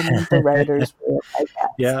people in the writers' room, I guess.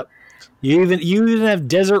 Yeah. You even have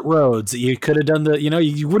desert roads that you could have done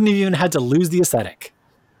you wouldn't have even had to lose the aesthetic.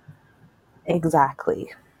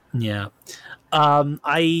 Exactly. Yeah.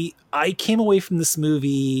 I came away from this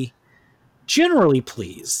movie generally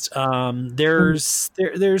pleased. There's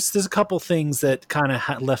a couple things that kind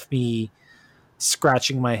of left me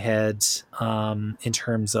scratching my head in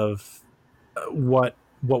terms of what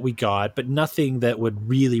we got, but nothing that would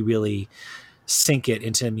really sink it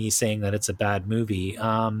into me saying that it's a bad movie.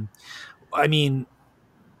 I mean,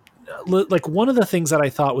 like one of the things that I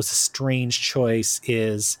thought was a strange choice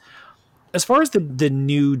is, as far as the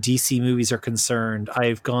new DC movies are concerned,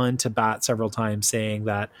 I've gone to bat several times saying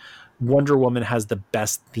that Wonder Woman has the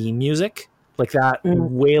best theme music, like that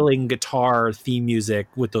wailing guitar theme music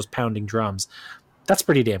with those pounding drums. That's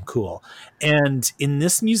pretty damn cool. And in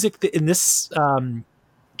this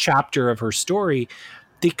chapter of her story,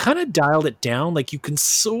 they kind of dialed it down. Like you can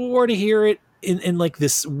sort of hear it in like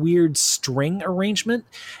this weird string arrangement.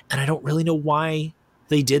 And I don't really know why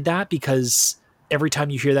they did that, because every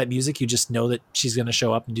time you hear that music, you just know that she's going to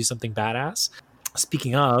show up and do something badass.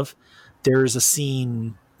 Speaking of, there's a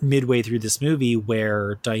scene midway through this movie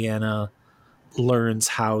where Diana learns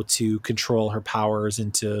how to control her powers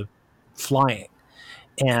into flying.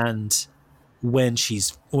 And when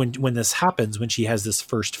this happens, when she has this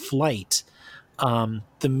first flight,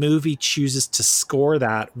 the movie chooses to score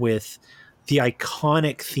that with the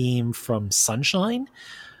iconic theme from Sunshine,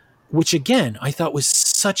 which again, I thought was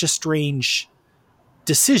such a strange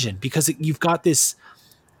decision because you've got this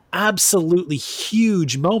absolutely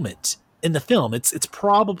huge moment in the film. It's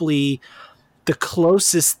probably the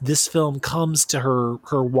closest this film comes to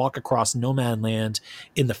her walk across no man land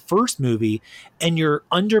in the first movie, and you're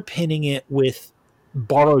underpinning it with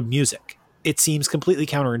borrowed music. It seems completely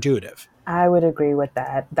counterintuitive. I would agree with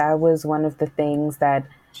that. That was one of the things that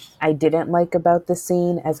I didn't like about the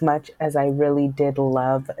scene as much as I really did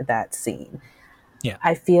love that scene. Yeah.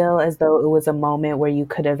 I feel as though it was a moment where you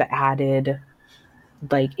could have added,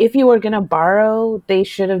 like, if you were going to borrow, they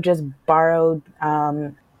should have just borrowed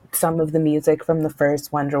some of the music from the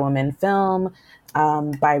first Wonder Woman film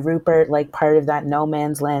by Rupert, like part of that no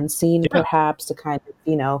man's land scene, perhaps to kind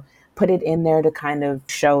of, put it in there to kind of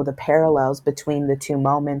show the parallels between the two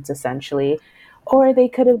moments, essentially. Or they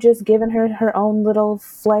could have just given her own little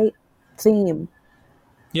flight theme.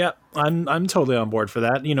 Yeah, I'm totally on board for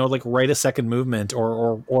that. Like write a second movement,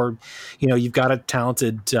 or you've got a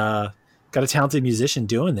talented musician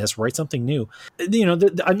doing this. Write something new.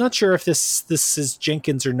 I'm not sure if this is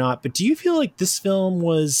Jenkins or not, but do you feel like this film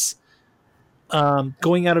was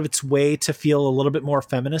going out of its way to feel a little bit more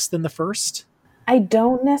feminist than the first? I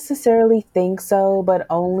don't necessarily think so, but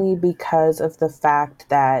only because of the fact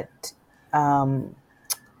that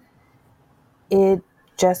it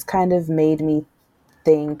just kind of made me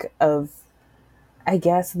think of, I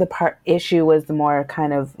guess the issue was the more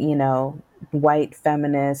kind of, white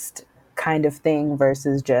feminist kind of thing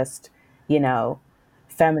versus just,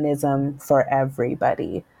 feminism for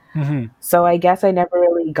everybody. Mm-hmm. So I guess I never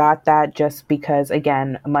really got that, just because,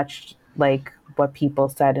 again, much like what people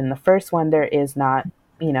said in the first one, there is not,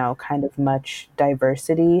 kind of much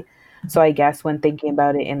diversity. So I guess when thinking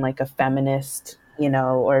about it in like a feminist,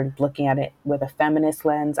 or looking at it with a feminist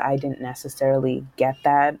lens, I didn't necessarily get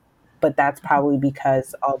that. But that's probably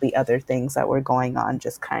because all the other things that were going on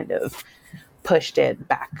just kind of pushed it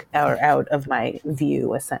back or out of my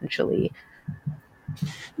view, essentially.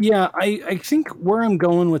 Yeah, I think where I'm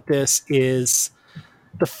going with this is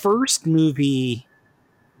the first movie,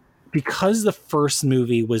 because the first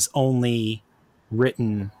movie was only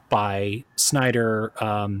written by Snyder,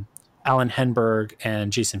 Alan Henberg,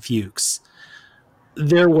 and Jason Fuchs,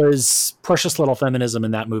 there was precious little feminism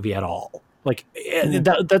in that movie at all. Like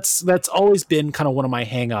that's always been kind of one of my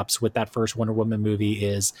hangups with that first Wonder Woman movie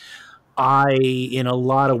is I, in a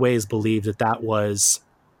lot of ways, believe that was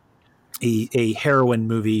a heroine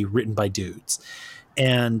movie written by dudes.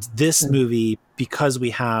 And this movie, because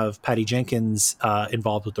we have Patty Jenkins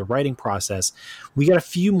involved with the writing process, we got a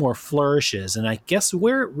few more flourishes. And I guess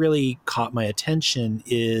where it really caught my attention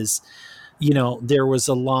is, there was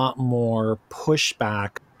a lot more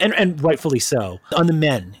pushback, and rightfully so, on the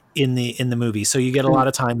men in the movie. So you get a lot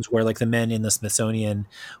of times where like the men in the Smithsonian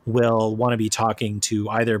will want to be talking to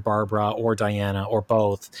either Barbara or Diana or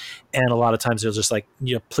both, and a lot of times they're just like,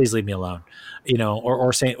 please leave me alone,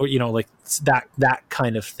 or saying, or like that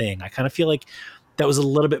kind of thing. I kind of feel like that was a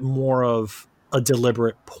little bit more of a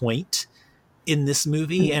deliberate point in this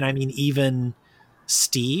movie. And I mean, even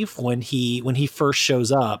Steve, when he first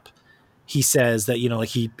shows up, he says that, like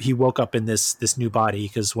he woke up in this new body,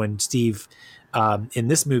 because when Steve in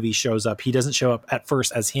this movie shows up, he doesn't show up at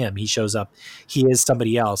first as him. He shows up, he is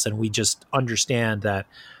somebody else. And we just understand that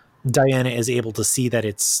Diana is able to see that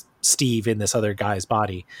it's Steve in this other guy's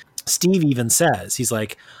body. Steve even says, he's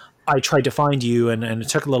like, I tried to find you and it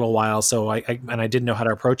took a little while. So I didn't know how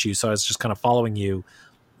to approach you. So I was just kind of following you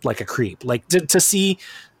like a creep. Like to see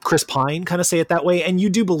Chris Pine kind of say it that way. And you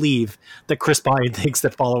do believe that Chris Pine thinks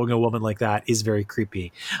that following a woman like that is very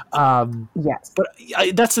creepy. Yes. But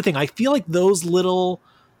that's the thing. I feel like those little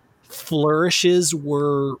flourishes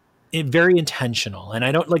were very intentional. And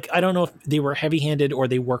I don't know if they were heavy-handed or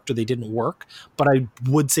they worked or they didn't work, but I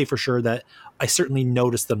would say for sure that I certainly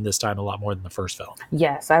noticed them this time a lot more than the first film.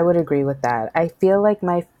 Yes, I would agree with that. I feel like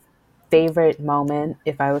my favorite moment,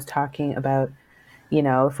 if I was talking about,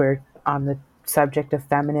 if we're on the subject of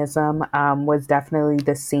feminism, was definitely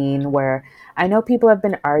the scene where I know people have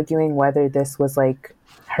been arguing whether this was like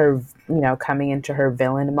her, coming into her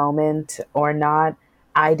villain moment or not.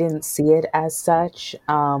 I didn't see it as such,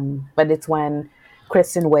 but it's when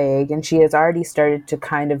Kristen Wiig, and she has already started to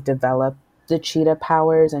kind of develop the cheetah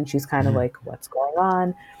powers, and she's kind of like, what's going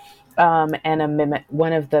on? And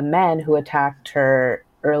one of the men who attacked her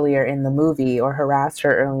earlier in the movie or harassed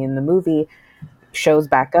her early in the movie shows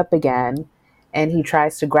back up again, and he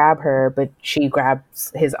tries to grab her, but she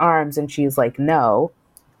grabs his arms and she's like, no.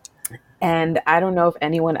 And I don't know if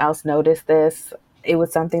anyone else noticed this. It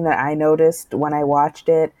was something that I noticed when I watched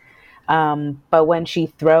it. But when she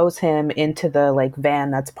throws him into the like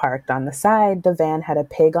van that's parked on the side, the van had a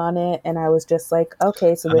pig on it, and I was just like,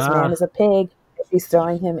 okay, so this man Ah. is a pig. She's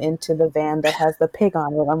throwing him into the van that has the pig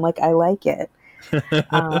on it. I'm like, I like it.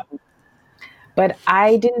 Um, but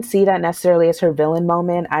I didn't see that necessarily as her villain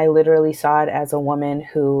moment. I literally saw it as a woman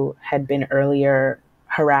who had been earlier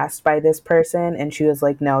harassed by this person, and she was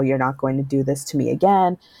like, no, you're not going to do this to me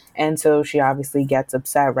again. And so she obviously gets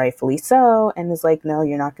upset, rightfully so, and is like, no,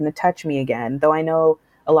 you're not going to touch me again. Though I know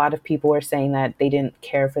a lot of people were saying that they didn't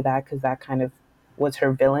care for that because that kind of was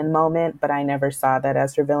her villain moment, but I never saw that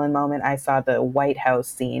as her villain moment. I saw the White House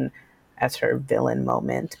scene as her villain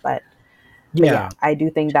moment. But yeah, Yeah. I do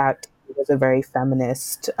think that was a very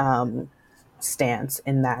feminist stance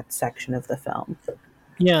in that section of the film.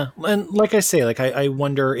 Yeah, and like I say, like I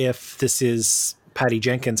wonder if this is Patty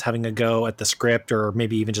Jenkins having a go at the script, or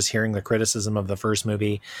maybe even just hearing the criticism of the first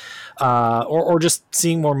movie, or just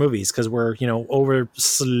seeing more movies, because we're, you know, over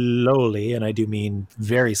slowly, and I do mean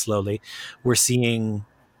very slowly, we're seeing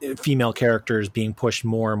female characters being pushed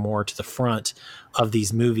more and more to the front of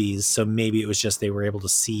these movies. So maybe it was just they were able to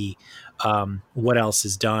see what else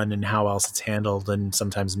is done and how else it's handled, and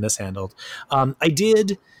sometimes mishandled. I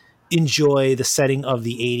did enjoy the setting of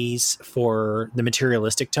the 80s for the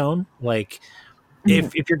materialistic tone. Like,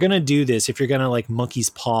 Mhm. if you're gonna do this, if you're gonna like monkey's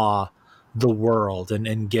paw the world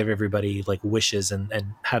and give everybody like wishes and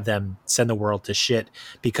have them send the world to shit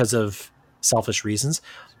because of selfish reasons,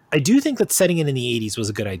 I do think that setting it in the 80s was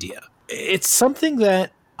a good idea. It's something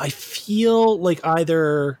that I feel like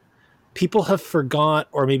either people have forgot,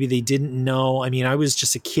 or maybe they didn't know. I mean, I was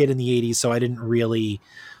just a kid in the 80s, so I didn't really,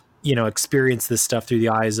 you know, experience this stuff through the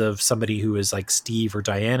eyes of somebody who is like Steve or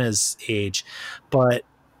Diana's age. But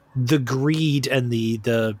the greed and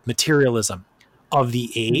the materialism of the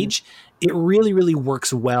Mhm. age, it really, really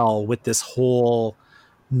works well with this whole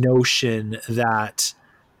notion that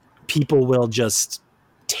people will just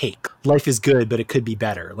take life is good, but it could be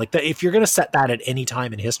better. Like that, if you're going to set that at any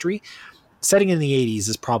time in history, setting in the 80s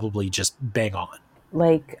is probably just bang on.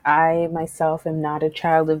 Like, I myself am not a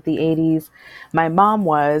child of the 80s. My mom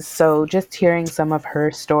was, so just hearing some of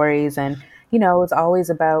her stories, and, it's always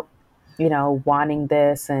about, wanting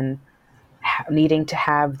this and needing to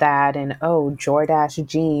have that, and oh, Jordache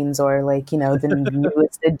jeans, or like, the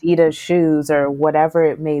newest Adidas shoes, or whatever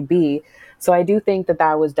it may be. So I do think that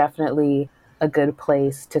that was definitely a good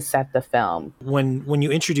place to set the film. When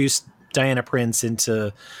you introduce Diana Prince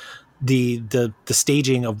into the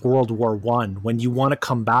staging of World War One, when you want to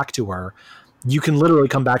come back to her, you can literally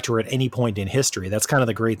come back to her at any point in history. That's kind of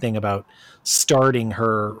the great thing about starting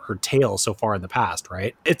her tale so far in the past,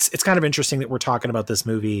 right? It's kind of interesting that we're talking about this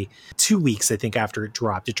movie 2 weeks, I think, after it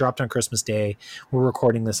dropped. It dropped on Christmas Day. We're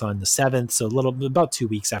recording this on the 7th, so about 2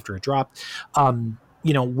 weeks after it dropped.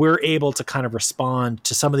 We're able to kind of respond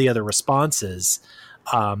to some of the other responses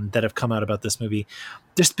that have come out about this movie.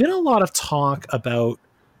 There's been a lot of talk about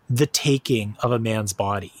the taking of a man's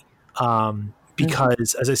body. Mhm.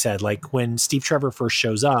 Because, as I said, like when Steve Trevor first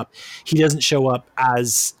shows up, he doesn't show up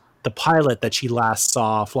as the pilot that she last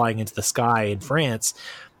saw flying into the sky in France.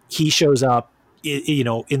 He shows up,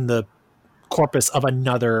 in the corpus of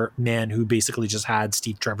another man who basically just had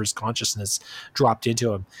Steve Trevor's consciousness dropped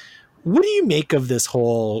into him. What do you make of this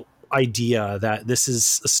whole idea that this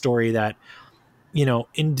is a story that,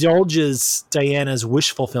 indulges Diana's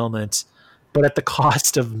wish fulfillment, but at the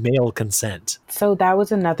cost of male consent? So that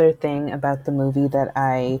was another thing about the movie that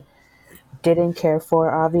I didn't care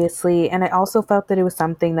for, obviously. And I also felt that it was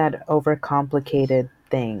something that overcomplicated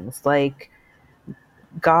things. Like,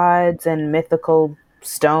 gods and mythical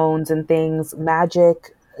stones and things,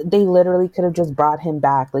 magic, they literally could have just brought him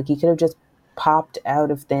back. Like, he could have just popped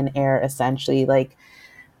out of thin air, essentially. Like,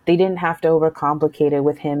 they didn't have to overcomplicate it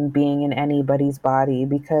with him being in anybody's body,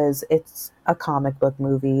 because it's a comic book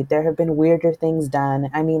movie. There have been weirder things done.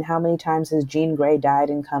 I mean, how many times has Jean Grey died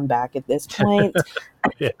and come back at this point?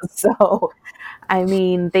 Yeah. So, I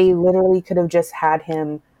mean, they literally could have just had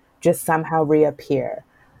him just somehow reappear.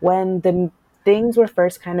 When the things were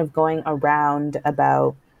first kind of going around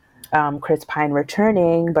about Chris Pine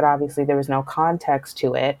returning, but obviously there was no context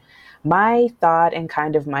to it. My thought and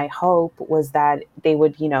kind of my hope was that they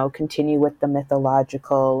would, continue with the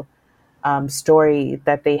mythological story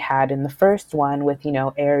that they had in the first one with,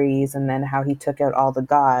 Ares, and then how he took out all the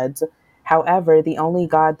gods. However, the only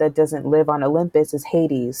god that doesn't live on Olympus is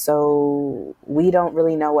Hades. So we don't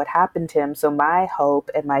really know what happened to him. So my hope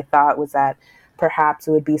and my thought was that perhaps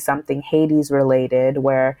it would be something Hades related,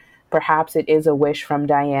 where perhaps it is a wish from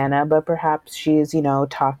Diana, but perhaps she's,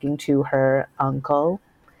 talking to her uncle.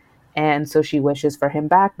 And so she wishes for him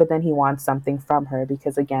back, but then he wants something from her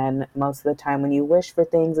because, again, most of the time when you wish for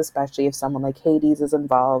things, especially if someone like Hades is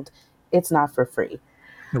involved, it's not for free.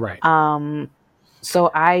 Right. So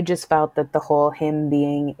I just felt that the whole him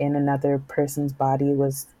being in another person's body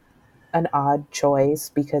was an odd choice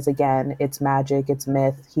because, again, it's magic, it's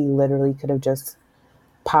myth. He literally could have just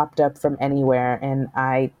popped up from anywhere. And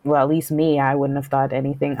at least me, I wouldn't have thought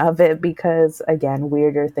anything of it because, again,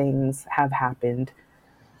 weirder things have happened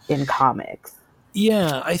in comics.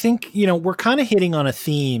 Yeah, I think, we're kind of hitting on a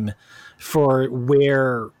theme for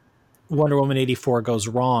where Wonder Woman 84 goes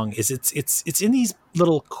wrong is it's in these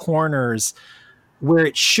little corners where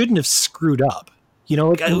it shouldn't have screwed up.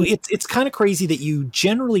 It's kind of crazy that you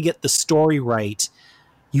generally get the story right.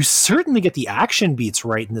 You certainly get the action beats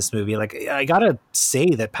right in this movie. Like, I gotta say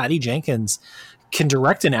that Patty Jenkins can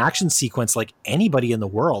direct an action sequence like anybody in the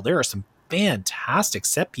world. There are some fantastic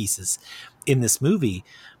set pieces in this movie.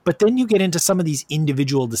 But then you get into some of these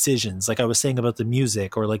individual decisions, like I was saying about the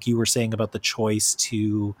music, or like you were saying about the choice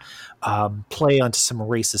to play onto some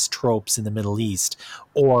racist tropes in the Middle East,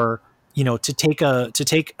 or to take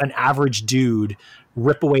an average dude,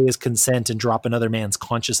 rip away his consent and drop another man's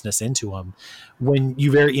consciousness into him. When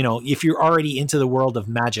if you're already into the world of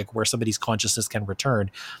magic where somebody's consciousness can return,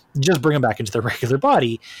 just bring them back into their regular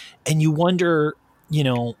body, and you wonder,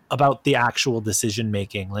 about the actual decision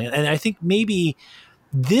making. And I think maybe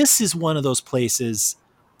this is one of those places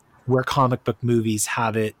where comic book movies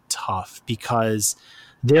have it tough because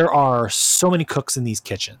there are so many cooks in these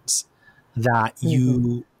kitchens that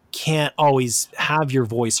you can't always have your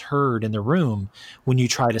voice heard in the room when you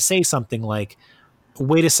try to say something like,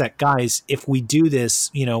 wait a sec, guys, if we do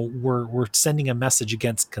this, we're sending a message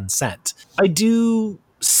against consent. I do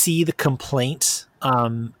see the complaint.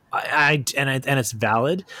 And it's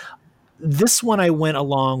valid. This one I went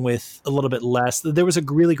along with a little bit less. There was a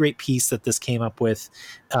really great piece that this came up with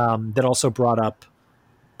that also brought up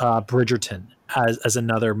Bridgerton as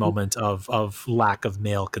another moment of lack of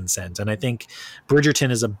male consent. And I think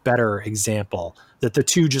Bridgerton is a better example that the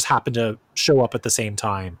two just happened to show up at the same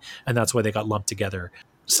time. And that's why they got lumped together.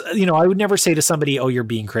 So, I would never say to somebody, oh, you're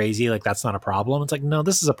being crazy. Like, that's not a problem. It's like, no,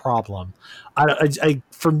 this is a problem.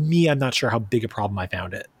 For me, I'm not sure how big a problem I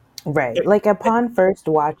found it. Right. Like, upon first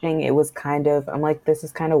watching, it was I'm like, this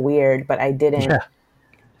is kind of weird, but I didn't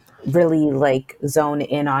really like zone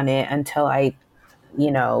in on it until I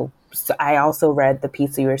also read the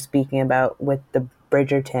piece that you were speaking about with the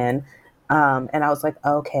Bridgerton. And I was like,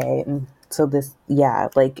 okay, so this,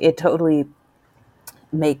 like, it totally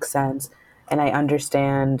makes sense. And I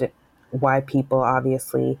understand why people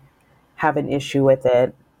obviously have an issue with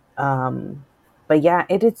it. But yeah,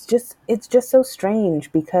 it's just so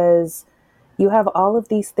strange because you have all of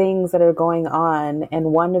these things that are going on, and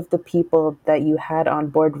one of the people that you had on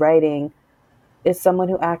board writing is someone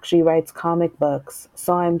who actually writes comic books.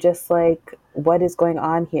 So I'm just like, what is going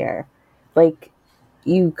on here? Like,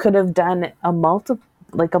 you could have done a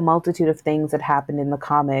multitude of things that happened in the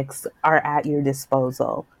comics are at your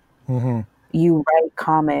disposal. Mm-hmm. You write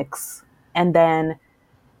comics, and then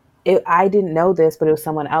I didn't know this, but it was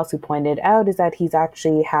someone else who pointed out is that he's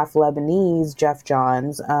actually half Lebanese, Jeff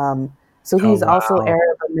Johns. So he's also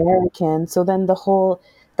Arab American. So then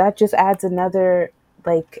that just adds another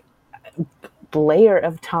like layer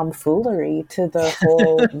of tomfoolery to the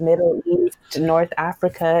whole Middle East, North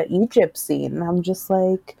Africa, Egypt scene. And I'm just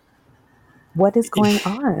like, what is going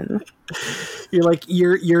on? You're like,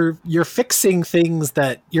 you're fixing things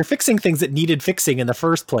that needed fixing in the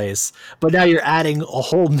first place, but now you're adding a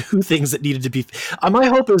whole new things that needed to be. My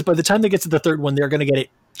hope is by the time they get to the third one, they're going to get it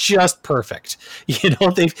just perfect. They've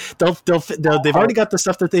already got the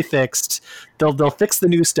stuff that they fixed. They'll fix the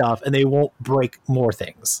new stuff, and they won't break more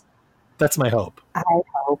things. That's my hope. I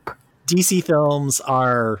hope. DC films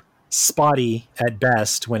are spotty at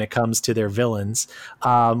best when it comes to their villains.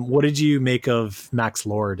 What did you make of Max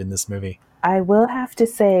Lord in this movie? I will have to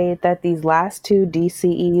say that these last two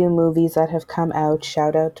DCEU movies that have come out,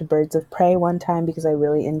 shout out to Birds of Prey one time because I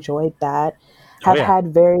really enjoyed that, have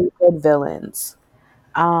had very good villains.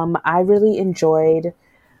 I really enjoyed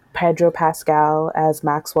Pedro Pascal as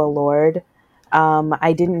Maxwell Lord.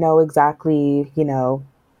 I didn't know exactly,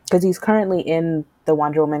 because he's currently in the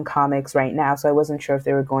Wonder Woman comics right now, so I wasn't sure if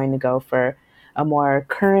they were going to go for a more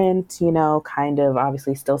current, kind of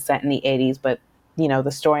obviously still set in the 80s, but,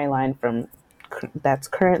 the storyline that's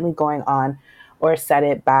currently going on, or set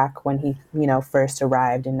it back when he, first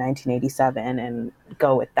arrived in 1987 and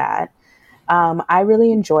go with that. I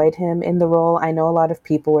really enjoyed him in the role. I know a lot of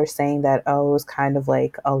people were saying that, oh, it was kind of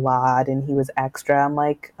like a lot and he was extra. I'm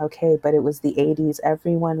like, okay, but it was the 80s.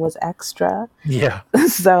 Everyone was extra. Yeah.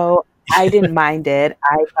 So I didn't mind it.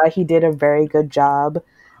 I thought he did a very good job.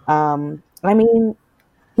 I mean,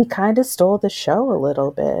 he kind of stole the show a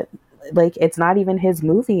little bit. Like, it's not even his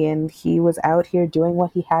movie, and he was out here doing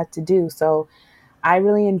what he had to do. So I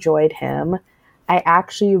really enjoyed him. I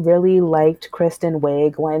actually really liked Kristen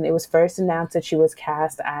Wiig. When it was first announced that she was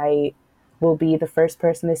cast, I will be the first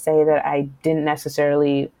person to say that I didn't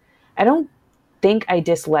necessarily, I don't think I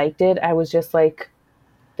disliked it. I was just like,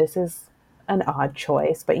 this is an odd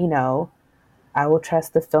choice, but I will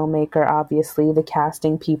trust the filmmaker, obviously, the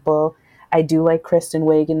casting people. I do like Kristen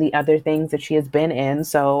Wiig and the other things that she has been in,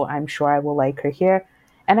 so I'm sure I will like her here.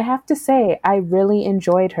 And I have to say, I really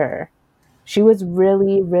enjoyed her. She was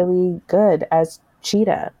really, really good as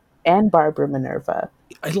Cheetah and Barbara Minerva.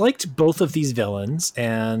 I liked both of these villains,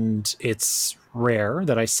 and it's rare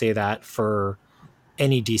that I say that for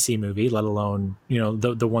any DC movie, let alone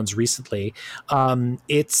the ones recently.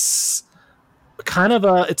 It's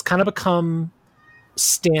it's kind of become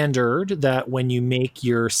standard that when you make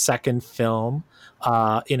your second film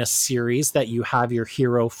in a series, that you have your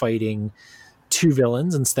hero fighting two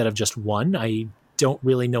villains instead of just one. I don't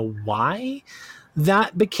really know why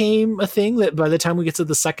that became a thing, that by the time we get to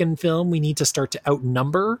the second film we need to start to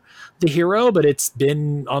outnumber the hero, but it's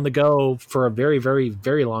been on the go for a very, very,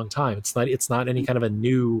 very long time. It's not any kind of a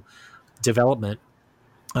new development.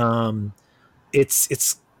 um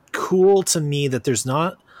it's cool to me that there's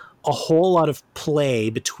not a whole lot of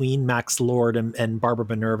play between Max Lord and Barbara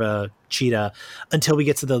Minerva Cheetah until we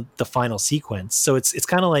get to the final sequence. So it's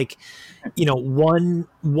kind of like, one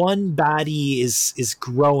baddie is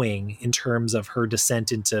growing in terms of her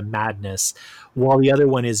descent into madness, while the other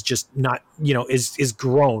one is just not, is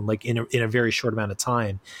grown like in a very short amount of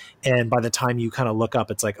time. And by the time you kind of look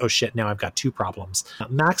up, it's like, oh shit, now I've got two problems.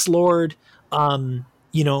 Max Lord,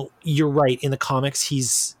 you're right. In the comics,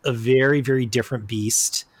 he's a very, very different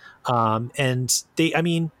beast. And I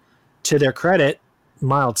mean, to their credit,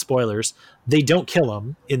 mild spoilers, they don't kill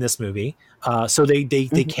him in this movie. So they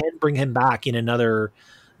Mhm. can bring him back in another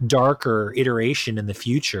darker iteration in the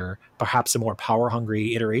future, perhaps a more power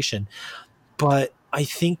hungry iteration. But I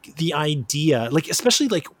think the idea, like, especially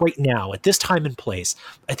like right now at this time and place,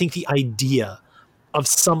 I think the idea of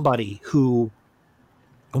somebody who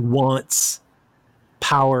wants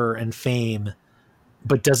power and fame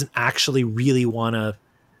but doesn't actually really want to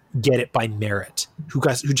get it by merit, who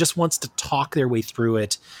just wants to talk their way through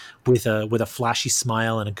it with a flashy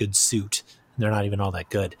smile and a good suit, and they're not even all that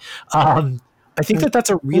good. I think that that's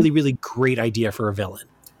a Mhm. really, really great idea for a villain.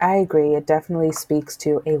 I agree. It definitely speaks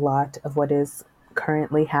to a lot of what is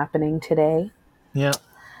currently happening today. Yeah.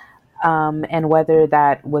 And whether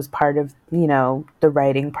that was part of, the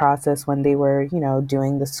writing process when they were,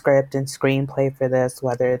 doing the script and screenplay for this,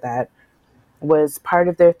 whether that was part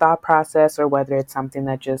of their thought process or whether it's something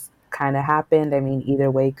that just kind of happened. I mean,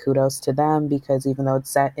 either way, kudos to them, because even though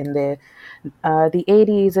it's set in the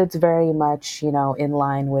 80s, it's very much, in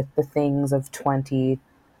line with the things of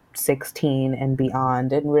 2016 and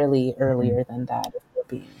beyond, and really Mhm. earlier than that, if we're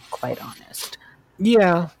being quite honest.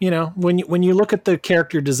 Yeah, when you look at the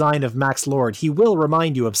character design of Max Lord, he will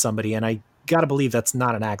remind you of somebody, and I gotta believe that's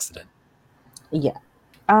not an accident. Yeah.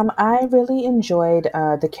 I really enjoyed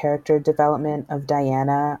the character development of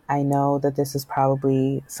Diana. I know that this is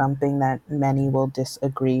probably something that many will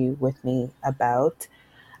disagree with me about.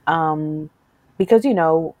 Um, because,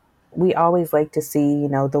 we always like to see,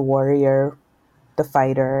 the warrior, the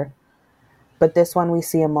fighter, but this one we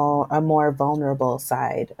see a more vulnerable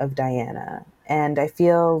side of Diana. And I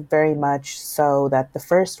feel very much so that the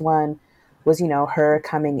first one was, her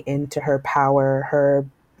coming into her power, her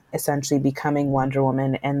essentially becoming Wonder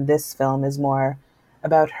Woman. And this film is more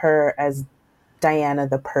about her as Diana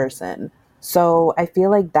the person. So I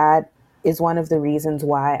feel like that is one of the reasons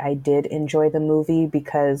why I did enjoy the movie,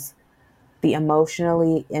 because the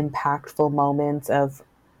emotionally impactful moments of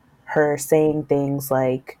her saying things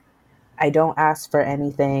like, I don't ask for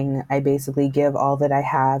anything. I basically give all that I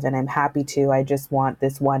have and I'm happy to. I just want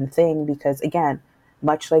this one thing because, again,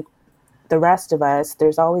 much like the rest of us,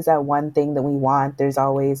 there's always that one thing that we want. There's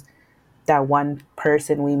always that one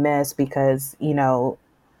person we miss because,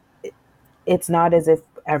 it's not as if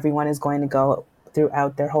everyone is going to go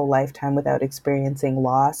throughout their whole lifetime without experiencing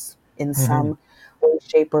loss in Mhm. some way,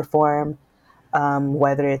 shape, or form.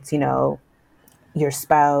 Whether it's, your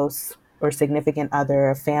spouse or significant other,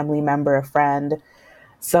 a family member, a friend.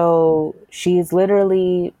 So she's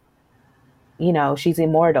literally, she's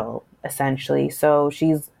immortal essentially. So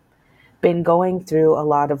she's been going through a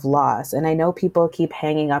lot of loss. And I know people keep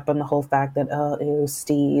hanging up on the whole fact that, oh, it was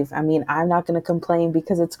Steve. I mean, I'm not going to complain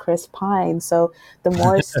because it's Chris Pine. So the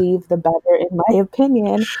more Steve, the better, in my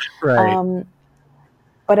opinion. Right.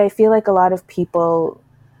 But I feel like a lot of people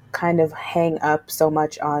kind of hang up so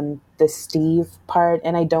much on the Steve part.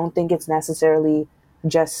 And I don't think it's necessarily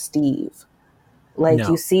just Steve. Like, No.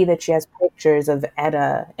 you see that she has pictures of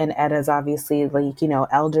Etta, and Etta's obviously, like,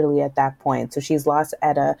 elderly at that point. So she's lost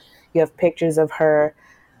Etta. You have pictures of her,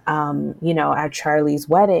 at Charlie's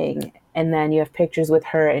wedding. And then you have pictures with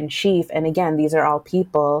her and Chief. And again, these are all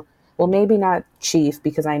people. Well, maybe not Chief,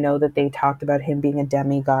 because I know that they talked about him being a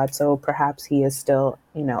demigod. So perhaps he is still,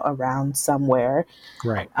 around somewhere.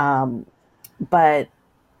 Right. But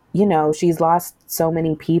she's lost so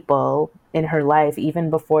many people in her life, even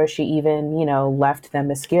before she even, left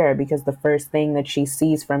Themyscira, because the first thing that she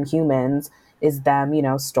sees from humans is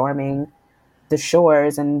them, storming the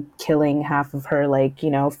shores and killing half of her,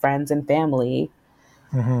 friends and family.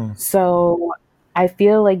 Mm-hmm. So I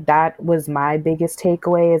feel like that was my biggest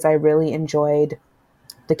takeaway, is I really enjoyed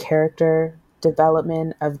the character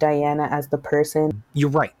development of Diana as the person. You're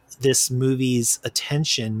right. This movie's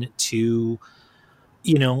attention to,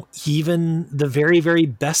 even the very, very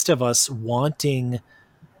best of us wanting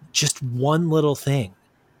just one little thing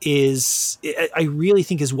I really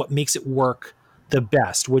think is what makes it work the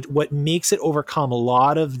best. What makes it overcome a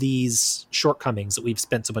lot of these shortcomings that we've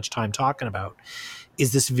spent so much time talking about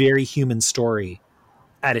is this very human story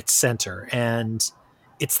at its center. And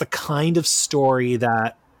it's the kind of story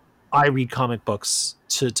that I read comic books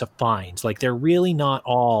to find. Like, they're really not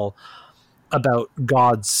all about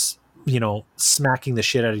gods, smacking the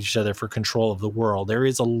shit out of each other for control of the world. There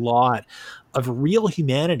is a lot of real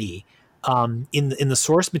humanity in the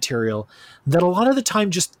source material that a lot of the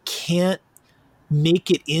time just can't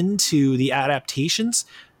make it into the adaptations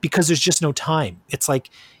because there's just no time. It's like,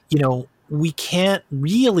 we can't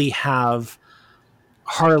really have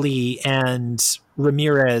Harley and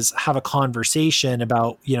Ramirez have a conversation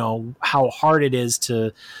about, how hard it is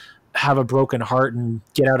to have a broken heart and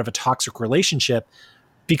get out of a toxic relationship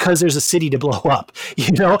because there's a city to blow up.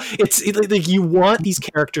 It's like, you want these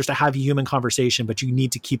characters to have a human conversation, but you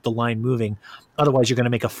need to keep the line moving. Otherwise you're going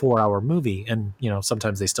to make a 4-hour movie. And,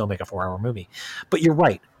 sometimes they still make a 4-hour movie, but you're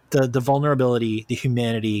right. The vulnerability, the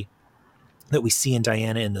humanity that we see in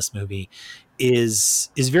Diana in this movie is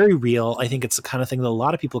very real. I think it's the kind of thing that a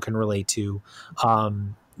lot of people can relate to.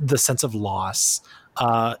 The sense of loss.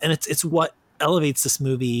 And it's what elevates this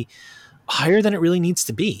movie higher than it really needs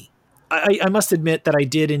to be. I must admit that I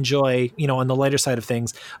did enjoy, on the lighter side of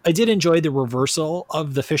things, I did enjoy the reversal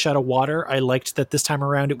of the fish out of water. I liked that this time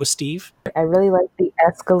around it was Steve. I really liked the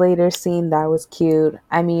escalator scene. That was cute.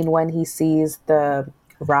 I mean, when he sees the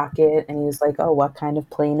rocket and he was like, oh, what kind of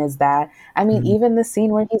plane is that? I mean, even the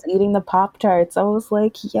scene where he's eating the Pop-Tarts, I was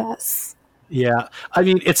like, yes. Yeah. I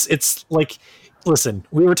mean, it's like, listen,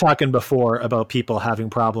 we were talking before about people having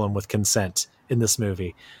problem with consent in this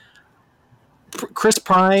movie. Chris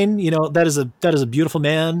Pine, that is a beautiful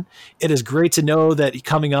man. It is great to know that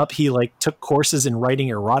coming up, he took courses in writing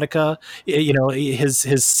erotica.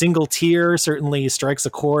 His single tear certainly strikes a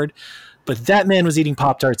chord, but that man was eating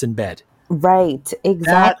Pop-Tarts in bed. Right.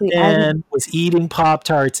 Exactly. That man was eating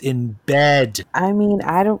Pop-Tarts in bed. I mean,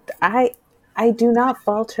 I do not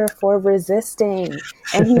fault her for resisting.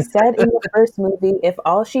 And he said in the first movie, if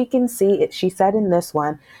all she can see, she said in this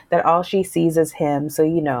one, that all she sees is him.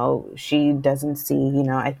 So, she doesn't see,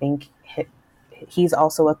 I think he's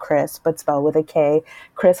also a Chris, but spelled with a K.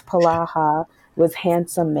 Chris Palaha was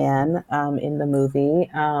handsome man in the movie.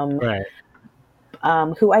 Right.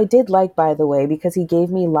 Who I did like, by the way, because he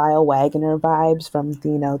gave me Lyle Wagner vibes from,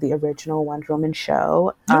 the original Wonder Woman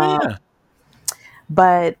show. Yeah.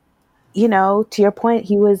 But to your point,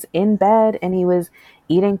 he was in bed and he was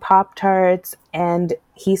eating Pop-Tarts, and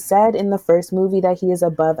he said in the first movie that he is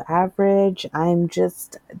above average.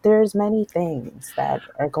 There's many things that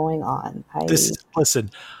are going on.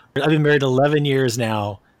 Listen, I've been married 11 years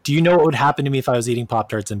now. Do you know what would happen to me if I was eating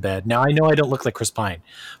Pop-Tarts in bed? Now, I know I don't look like Chris Pine,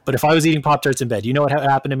 but if I was eating Pop-Tarts in bed, you know what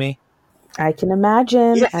happened to me? I can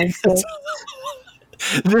imagine. Yes.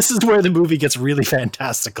 This is where the movie gets really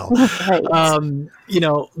fantastical. Right.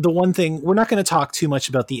 The one thing, we're not going to talk too much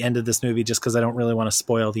about the end of this movie just because I don't really want to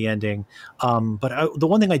spoil the ending. But the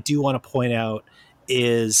one thing I do want to point out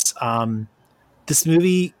is this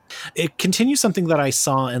movie, it continues something that I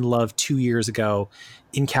saw and loved 2 years ago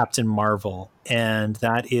in Captain Marvel. And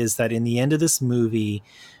that is that in the end of this movie,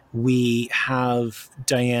 we have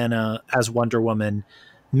Diana as Wonder Woman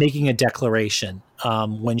making a declaration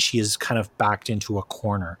when she is kind of backed into a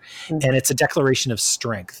corner. And it's a declaration of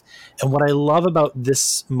strength. And what I love about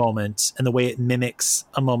this moment and the way it mimics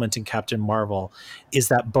a moment in Captain Marvel is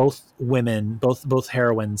that both women, both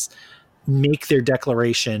heroines, make their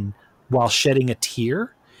declaration while shedding a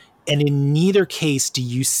tear. And in neither case do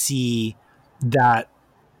you see that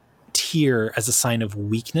tear as a sign of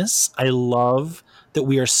weakness. I love that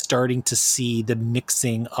we are starting to see the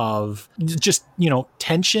mixing of just,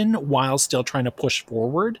 tension while still trying to push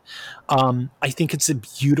forward. I think it's a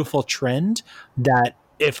beautiful trend that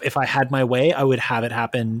if I had my way, I would have it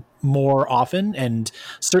happen more often. And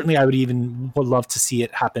certainly I would love to see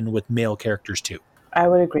it happen with male characters too. I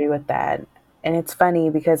would agree with that. And it's funny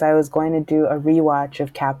because I was going to do a rewatch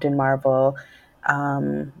of Captain Marvel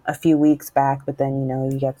a few weeks back, but then,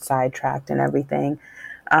 you get sidetracked and everything.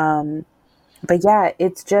 But yeah,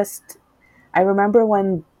 it's just, I remember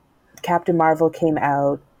when Captain Marvel came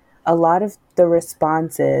out, a lot of the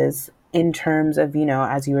responses in terms of,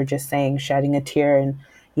 as you were just saying, shedding a tear and,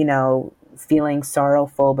 feeling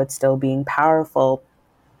sorrowful, but still being powerful.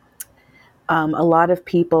 A lot of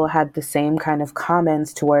people had the same kind of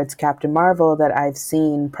comments towards Captain Marvel that I've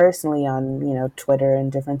seen personally on, Twitter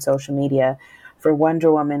and different social media for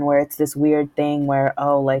Wonder Woman, where it's this weird thing where,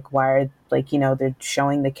 why are, they're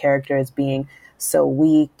showing the character as being so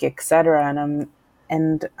weak, etc.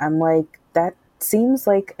 And I'm like, that seems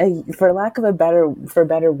like for lack of better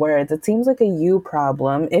words, it seems like a you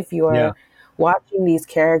problem if you're watching these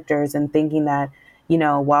characters and thinking that,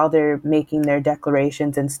 while they're making their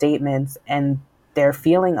declarations and statements and they're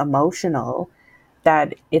feeling emotional,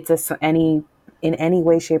 that it's in any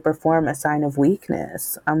way, shape, or form a sign of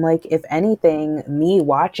weakness. I'm like, if anything, me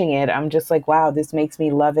watching it, I'm just like, wow, this makes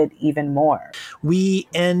me love it even more. We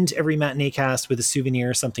end every matinee cast with a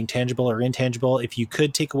souvenir, something tangible or intangible. If you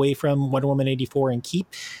could take away from Wonder Woman 84 and keep,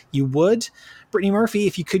 you would. Brittany Murphy,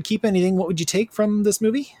 if you could keep anything, what would you take from this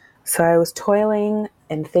movie? So I was toiling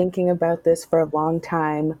and thinking about this for a long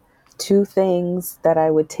time. 2 things that I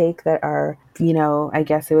would take that are, I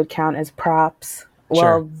guess it would count as props.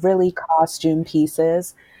 Well, really costume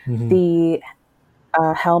pieces. Mm-hmm. The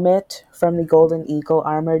helmet from the Golden Eagle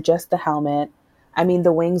armor, just the helmet. I mean,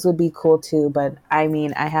 the wings would be cool too, but I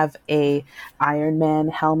have a Iron Man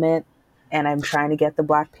helmet and I'm trying to get the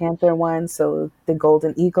Black Panther one, so the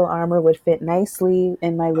Golden Eagle armor would fit nicely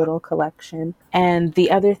in my little collection. And the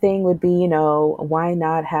other thing would be, why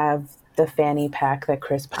not have the fanny pack that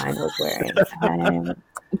Chris Pine was wearing?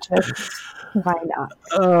 Just why not?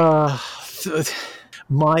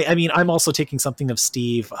 I'm also taking something of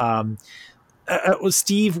Steve.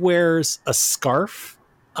 Steve wears a scarf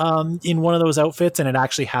in one of those outfits, and it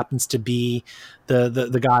actually happens to be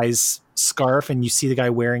the guy's scarf, and you see the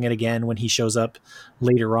guy wearing it again when he shows up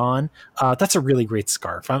later on. That's a really great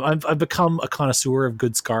scarf. I've become a connoisseur of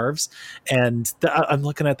good scarves, and I'm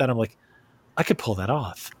looking at that. I'm like, I could pull that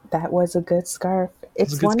off. That was a good scarf.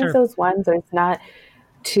 It's one of those ones where it's not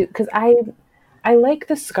too, because I like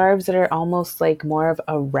the scarves that are almost like more of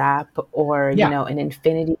a wrap or, an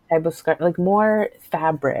infinity type of scarf, like more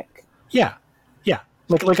fabric. Yeah.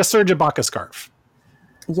 Like a Serge Ibaka scarf.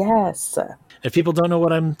 Yes. If people don't know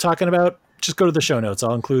what I'm talking about, just go to the show notes.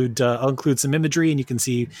 I'll include some imagery and you can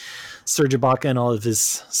see Serge Ibaka and all of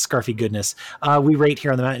his scarfy goodness. We rate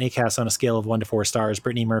here on the Matinee Cast on a scale of 1 to 4 stars.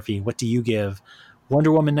 Brittany Murphy, what do you give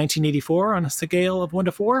Wonder Woman 1984 on a scale of 1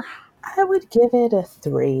 to 4? I would give it a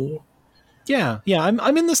 3. Yeah,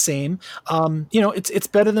 I'm in the same. It's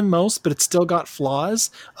better than most, but it's still got flaws.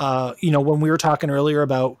 When we were talking earlier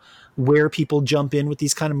about where people jump in with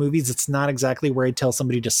these kind of movies, it's not exactly where I'd tell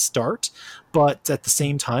somebody to start. But at the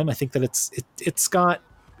same time, I think that it's got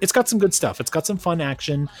some good stuff. It's got some fun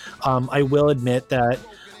action. I will admit that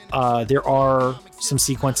there are some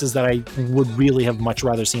sequences that I would really have much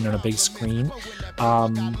rather seen on a big screen.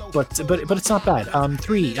 But it's not bad.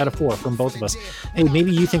 3 out of 4 from both of us. Hey,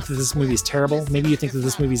 maybe you think that this movie is terrible. Maybe you think that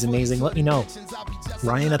this movie is amazing. Let me know.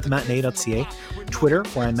 Ryan at thematinee.ca, Twitter,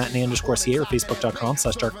 where I'm matinee_ca, or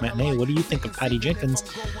facebook.com/darkmatinee. What do you think of Patty Jenkins'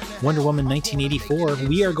 Wonder Woman 1984?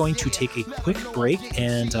 We are going to take a quick break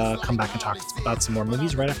and come back and talk about some more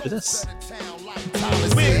movies right after this.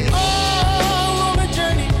 We're all on a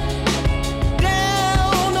journey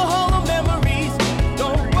down the hall of memories.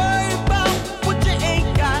 Don't worry about what you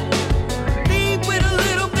ain't got. Leave with a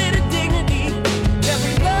little bit of dignity.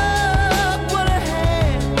 Never loved what I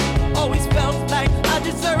had. Always felt like I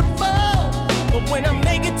deserved more. But when I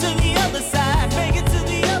make it to the other side,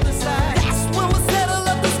 that's when we'll settle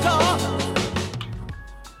up the score.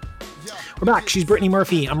 We're back. She's Brittany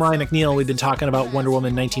Murphy. I'm Ryan McNeil. We've been talking about Wonder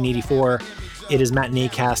Woman 1984. It is Matinee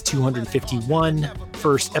Cast 251,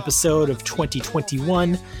 first episode of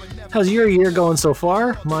 2021. How's your year going so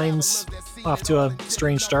far? Mine's off to a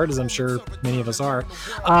strange start, as I'm sure many of us are.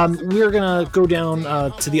 We're going to go down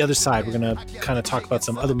to the other side. We're going to kind of talk about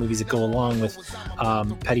some other movies that go along with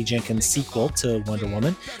Patty Jenkins' sequel to Wonder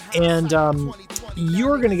Woman. And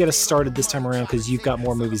you're going to get us started this time around because you've got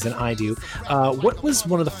more movies than I do. What was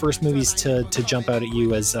one of the first movies to jump out at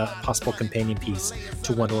you as a possible companion piece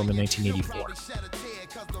to Wonder Woman 1984?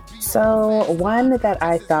 So one that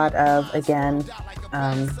I thought of, again,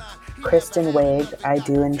 Kristen Wiig. I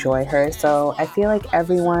do enjoy her. So I feel like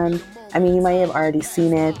everyone, I mean, you may have already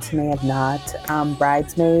seen it, may have not.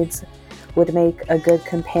 Bridesmaids would make a good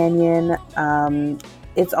companion.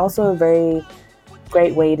 It's also a very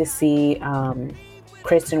great way to see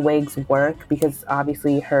Kristen Wiig's work, because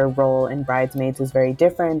obviously her role in Bridesmaids is very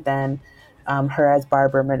different than her as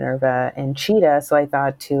Barbara Minerva in Cheetah. So I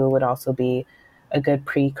thought too it would also be a good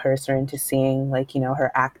precursor into seeing, like, you know,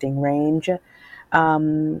 her acting range.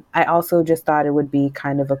 I also just thought it would be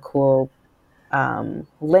kind of a cool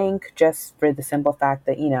link, just for the simple fact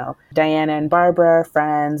that, you know, Diana and Barbara are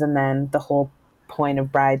friends, and then the whole point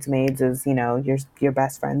of Bridesmaids is, you know, your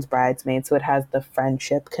best friend's bridesmaid. So it has the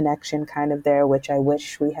friendship connection kind of there, which I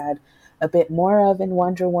wish we had a bit more of in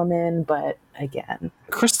Wonder Woman. But again,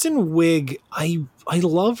 Kristen Wiig, I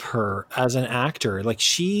love her as an actor. Like,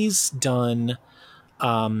 she's done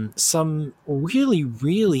some really,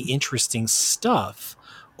 really interesting stuff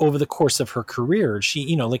over the course of her career. She,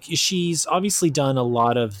 you know, like, she's obviously done a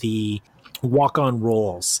lot of the walk-on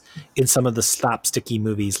roles in some of the slapsticky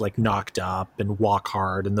movies like Knocked Up and Walk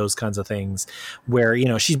Hard and those kinds of things, where, you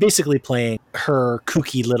know, she's basically playing her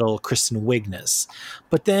kooky little Kristen Wiigness.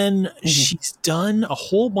 But then she's done a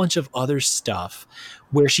whole bunch of other stuff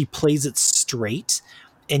where she plays it straight,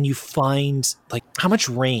 and you find, like, how much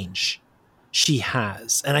range she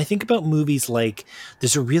has. And I think about movies like,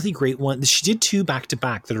 there's a really great one. She did two back to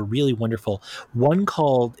back that are really wonderful. One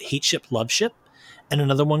called Hate Ship, Love Ship, and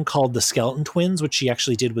another one called The Skeleton Twins, which she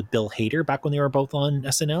actually did with Bill Hader back when they were both on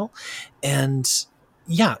SNL. And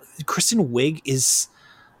yeah, Kristen Wiig is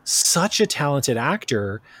such a talented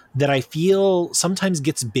actor that I feel sometimes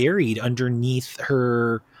gets buried underneath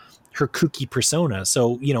her kooky persona.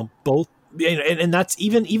 So, you know, both, and that's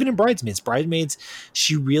even in Bridesmaids,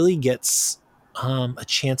 she really gets a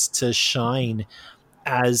chance to shine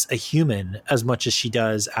as a human as much as she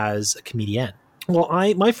does as a comedian. Well,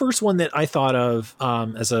 my first one that I thought of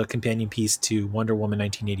as a companion piece to Wonder Woman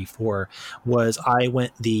 1984 was, I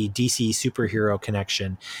went the DC superhero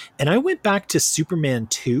connection, and I went back to Superman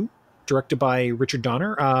 2, directed by Richard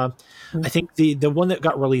Donner. I think the one that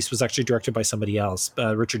got released was actually directed by somebody else.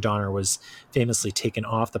 Richard Donner was famously taken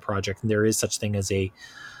off the project, and there is such thing as a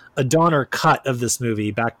Donner cut of this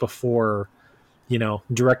movie back before, you know,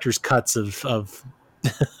 director's cuts of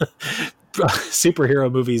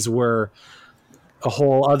superhero movies were a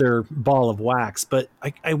whole other ball of wax. But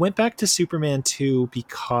I went back to Superman 2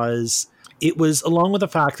 because it was, along with the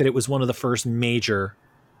fact that it was one of the first major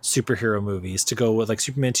superhero movies to go with, like,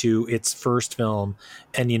 Superman 2, its first film.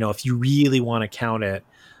 And, you know, if you really want to count it,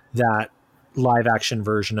 that live action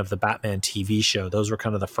version of the Batman TV show, those were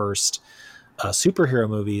kind of the first superhero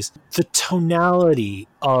movies. The tonality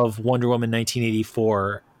of Wonder Woman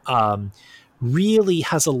 1984 really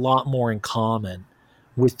has a lot more in common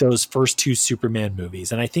with those first two Superman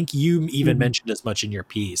movies. And I think you even mentioned as much in your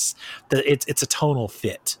piece, that it's a tonal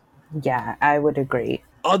fit. yeah, I would agree.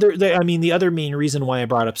 The other main reason why I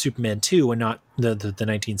brought up Superman 2 and not the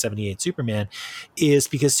 1978 Superman is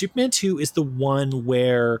because Superman 2 is the one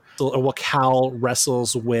where Kal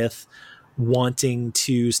wrestles with wanting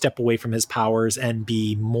to step away from his powers and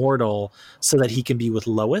be mortal so that he can be with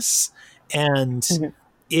Lois. And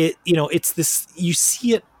it, you know, it's this, you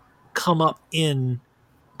see it come up in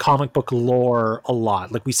comic book lore a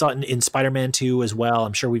lot. Like, we saw it in Spider-Man 2 as well.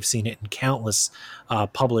 I'm sure we've seen it in countless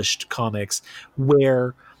published comics,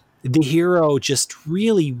 where the hero just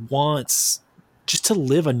really wants just to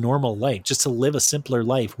live a normal life, just to live a simpler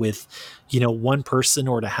life with, you know, one person,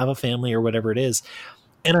 or to have a family, or whatever it is.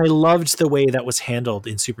 And I loved the way that was handled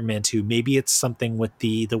in Superman 2. Maybe it's something with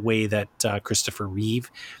the way that Christopher Reeve,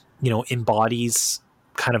 you know, embodies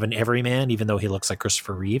kind of an everyman, even though he looks like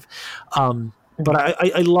Christopher Reeve. But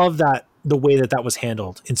I love that, the way that was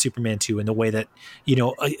handled in Superman 2, and the way that, you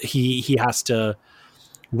know, he has to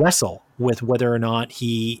wrestle with whether or not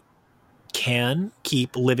he can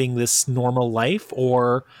keep living this normal life,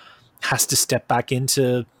 or has to step back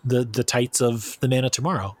into the tights of the Man of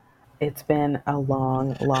Tomorrow. It's been a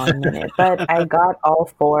long, long minute, but I got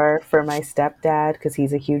all four for my stepdad because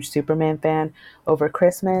he's a huge Superman fan over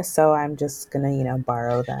Christmas. So I'm just gonna,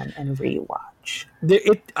 borrow them and rewatch.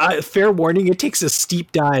 Fair warning, it takes a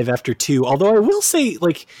steep dive after two. Although I will say,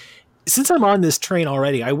 like, since I'm on this train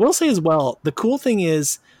already, I will say as well, the cool thing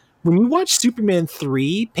is when you watch Superman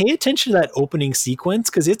 3, pay attention to that opening sequence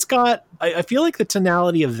because it's got, I feel like the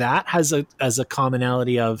tonality of that has a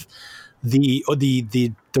commonality of the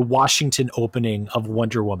Washington opening of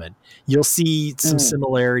Wonder Woman. You'll see some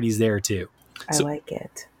similarities there too. I like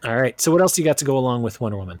it. All right. So what else do you got to go along with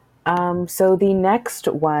Wonder Woman? So the next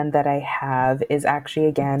one that I have is actually,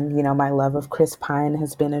 again, my love of Chris Pine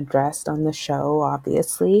has been addressed on the show,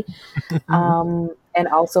 obviously. And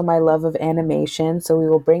also my love of animation. So we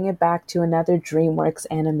will bring it back to another DreamWorks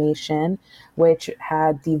animation, which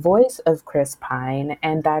had the voice of Chris Pine,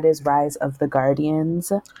 and that is Rise of the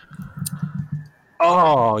Guardians.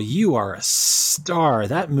 Oh, you are a star.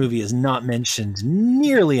 That movie is not mentioned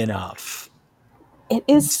nearly enough. It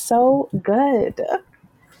is so good.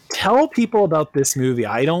 Tell people about this movie.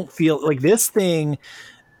 I don't feel like this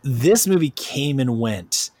movie came and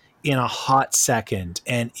went in a hot second,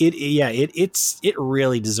 and it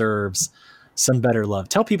really deserves some better love.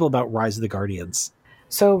 Tell people about Rise of the Guardians.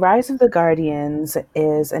 So Rise of the Guardians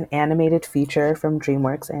is an animated feature from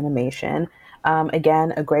DreamWorks Animation.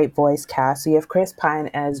 Again, a great voice cast. So you have Chris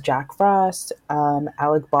Pine as Jack Frost,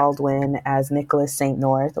 Alec Baldwin as Nicholas St.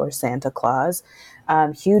 North or Santa Claus,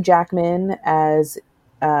 Hugh Jackman as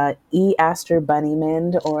E. Aster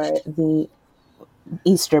Bunnymund or the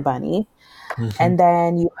Easter Bunny. And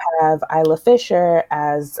then you have Isla Fisher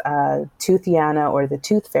as Toothiana or the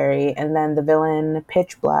Tooth Fairy, and then the villain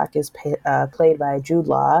Pitch Black is played by Jude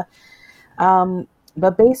Law.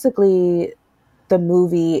 But basically, the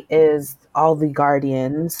movie is all the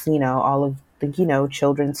Guardians, all of the,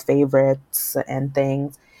 children's favorites and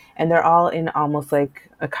things, and they're all in almost like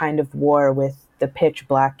a kind of war with the Pitch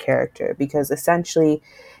Black character because essentially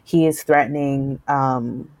he is threatening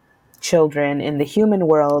children in the human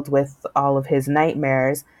world with all of his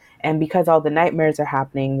nightmares. And because all the nightmares are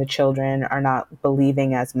happening, the children are not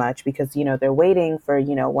believing as much because, they're waiting for,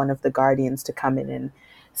 one of the Guardians to come in and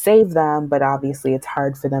save them. But obviously it's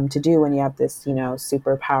hard for them to do when you have this,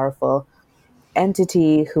 super powerful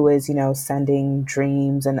entity who is, sending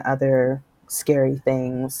dreams and other scary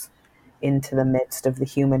things into the midst of the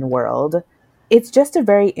human world. It's just a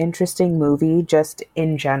very interesting movie, just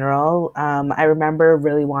in general. I remember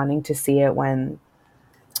really wanting to see it when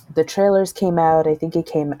the trailers came out. I think it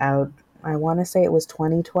came out, I want to say it was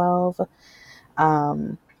 2012.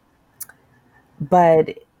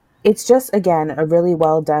 But it's just, again, a really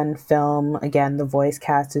well done film. Again, the voice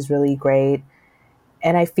cast is really great.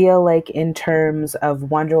 And I feel like in terms of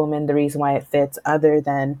Wonder Woman, the reason why it fits other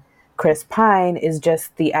than Chris Pine is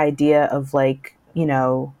just the idea of like,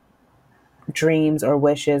 dreams or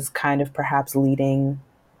wishes kind of perhaps leading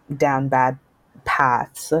down bad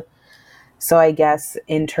paths. So I guess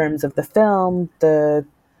in terms of the film, the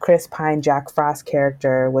Chris Pine Jack Frost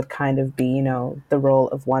character would kind of be, the role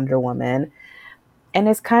of Wonder Woman. And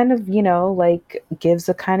it's kind of, like gives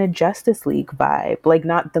a kind of Justice League vibe. Like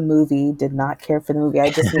not the movie, did not care for the movie. I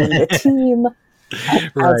just mean the team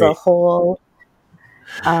as a whole.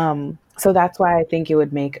 So that's why I think it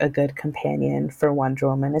would make a good companion for Wonder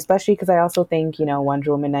Woman, especially because I also think,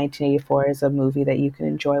 Wonder Woman 1984 is a movie that you can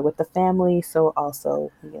enjoy with the family. So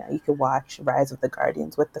also, you could watch Rise of the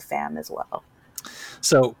Guardians with the fam as well.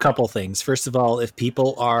 So, couple things. First of all, if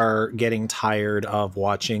people are getting tired of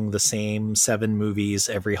watching the same 7 movies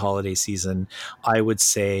every holiday season, I would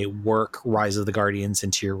say work Rise of the Guardians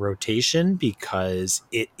into your rotation because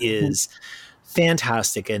it is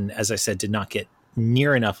fantastic. And as I said, did not get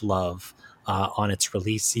near enough love on its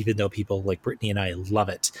release, even though people like Brittany and I love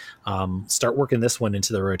it. Start working this one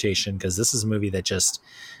into the rotation because this is a movie that just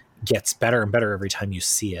gets better and better every time you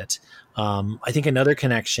see it. I think another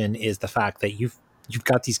connection is the fact that you've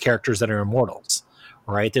got these characters that are immortals,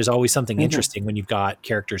 right? There's always something interesting when you've got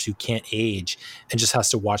characters who can't age and just has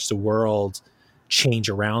to watch the world change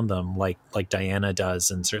around them like Diana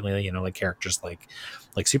does. And certainly, like characters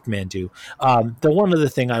like Superman do. The one other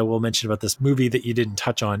thing I will mention about this movie that you didn't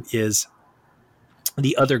touch on is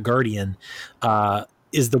the other Guardian,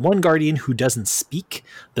 is the one Guardian who doesn't speak,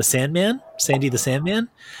 the Sandman, Sandy the Sandman.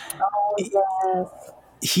 Oh, yes.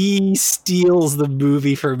 He steals the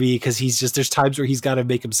movie for me because there's times where he's got to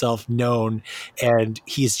make himself known and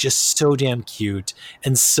he's just so damn cute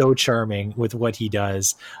and so charming with what he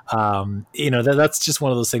does. That's just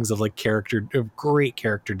one of those things of like great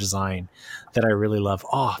character design that I really love.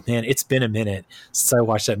 Oh man, it's been a minute since I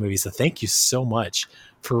watched that movie. So thank you so much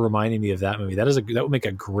for reminding me of that movie. That would make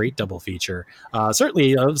a great double feature.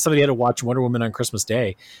 Certainly, somebody had to watch Wonder Woman on Christmas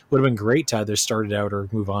Day. Would have been great to either start it out or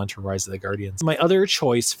move on to Rise of the Guardians. My other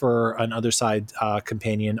choice for an other side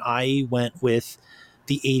companion, I went with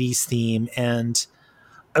the 80s theme, and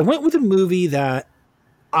I went with a movie that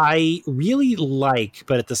I really like,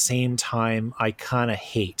 but at the same time, I kind of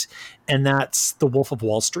hate. And that's The Wolf of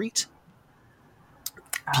Wall Street.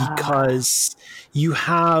 Because you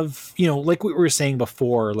have, like we were saying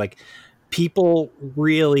before, like people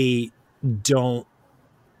really don't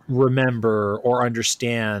remember or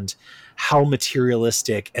understand how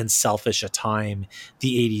materialistic and selfish a time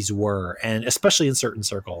the 80s were, and especially in certain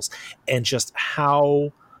circles, and just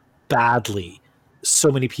how badly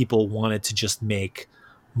so many people wanted to just make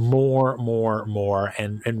more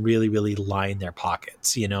and really, really line their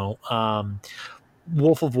pockets,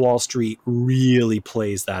 Wolf of Wall Street really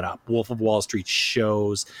plays that up. Wolf of Wall Street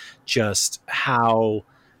shows just how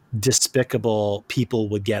despicable people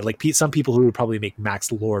would get. Like some people who would probably make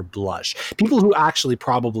Max Lord blush. People who actually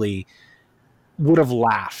probably would have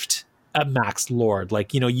laughed at Max Lord.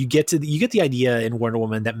 Like, you get the idea in Wonder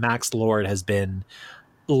Woman that Max Lord has been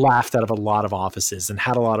laughed out of a lot of offices and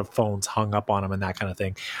had a lot of phones hung up on him and that kind of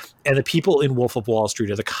thing. And the people in Wolf of Wall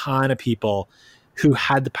Street are the kind of people who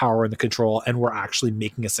had the power and the control and were actually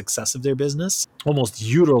making a success of their business almost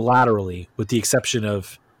unilaterally, with the exception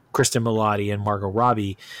of Kristen Milotti and Margot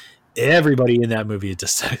Robbie. Everybody in that movie is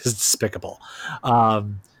despicable.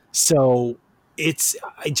 So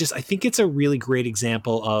I think it's a really great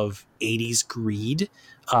example of 80s greed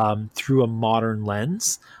through a modern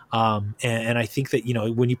lens. And I think that,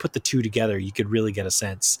 when you put the two together, you could really get a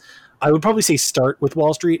sense. I would probably say start with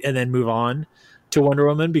Wall Street and then move on to Wonder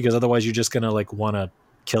Woman, because otherwise you're just going to want to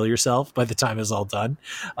kill yourself by the time it's all done.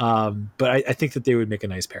 But I think that they would make a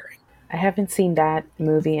nice pairing. I haven't seen that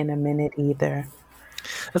movie in a minute either.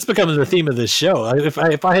 That's becoming the theme of this show. If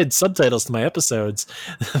I had subtitles to my episodes,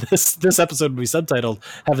 this episode would be subtitled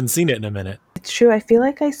 "Haven't seen it in a minute." It's true. I feel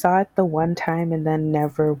like I saw it the one time and then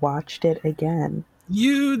never watched it again.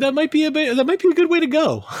 That might be a good way to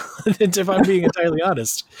go. If I'm being entirely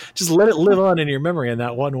honest, just let it live on in your memory in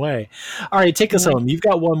that one way. All right, take us home. You've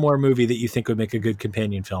got one more movie that you think would make a good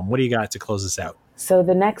companion film. What do you got to close us out? So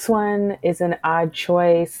the next one is an odd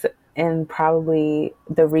choice, and probably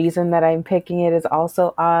the reason that I'm picking it is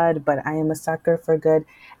also odd, but I am a sucker for good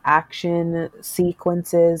action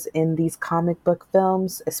sequences in these comic book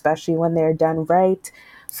films, especially when they're done right.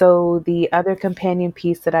 So the other companion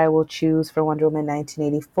piece that I will choose for Wonder Woman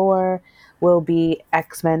 1984 will be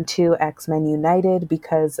X-Men 2, X-Men United,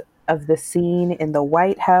 because of the scene in the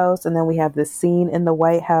White House. And then we have the scene in the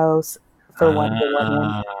White House for Wonder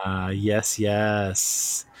Woman.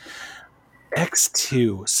 Yes.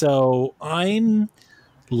 X2. So I'm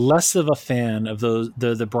less of a fan of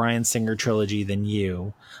the Bryan Singer trilogy than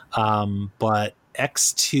you. But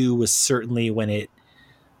X2 was certainly when it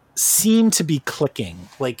seemed to be clicking.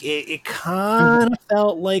 Like it kind of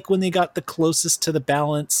felt like when they got the closest to the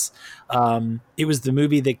balance. It was the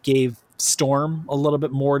movie that gave Storm a little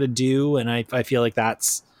bit more to do, and I feel like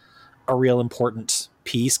that's a real important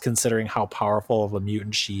piece considering how powerful of a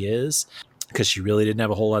mutant she is, because she really didn't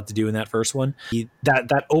have a whole lot to do in that first one.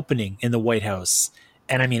 That opening in the White House,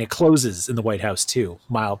 and I mean it closes in the White House too.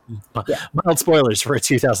 Mild spoilers for a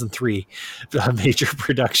 2003 major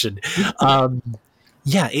production.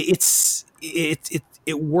 It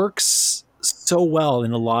works so well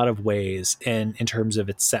in a lot of ways, and in terms of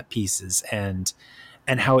its set pieces and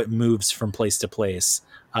how it moves from place to place.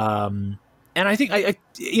 And I think I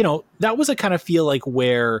that was a kind of feel like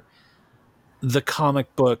where the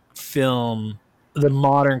comic book film, the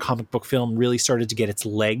modern comic book film, really started to get its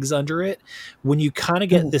legs under it. When you kind of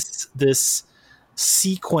get this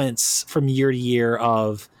sequence from year to year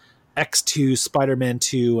of X2, Spider-Man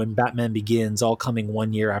 2, and Batman Begins all coming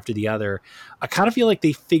one year after the other, I kind of feel like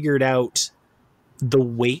they figured out the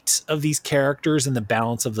weight of these characters and the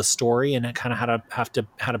balance of the story, and kind of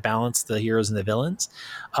how to balance the heroes and the villains.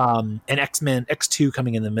 And X-Men X2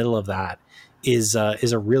 coming in the middle of that is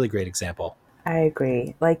a really great example. I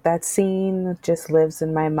agree. Like, that scene just lives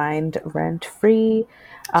in my mind rent free.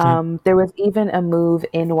 There was even a move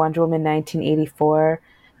in Wonder Woman 1984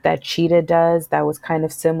 that Cheetah does that was kind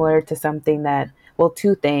of similar to something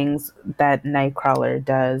two things that Nightcrawler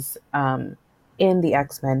does in the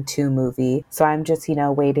X-Men 2 movie. So I'm just,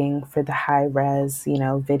 waiting for the high res,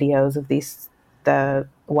 videos of the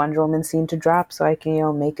Wonder Woman scene to drop so I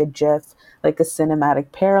can, make a GIF, like a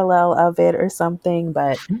cinematic parallel of it or something.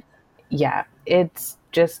 But yeah, it's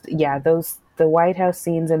just, the White House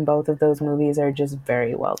scenes in both of those movies are just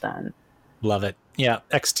very well done. Love it. Yeah,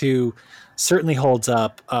 X2 certainly holds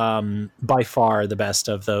up, by far the best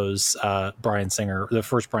of those the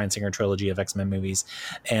first Bryan Singer trilogy of X-Men movies.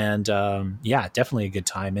 And yeah, definitely a good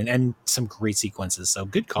time and some great sequences. So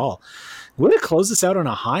good call. Way to close this out on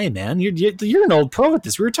a high, man. You're an old pro at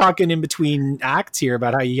this. We were talking in between acts here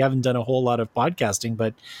about how you haven't done a whole lot of podcasting,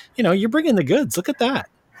 but you're bringing the goods. Look at that.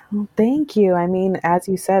 Well, thank you. I mean, as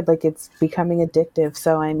you said, like it's becoming addictive.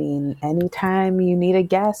 So, I mean, anytime you need a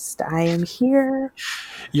guest, I am here.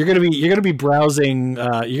 You're gonna be browsing.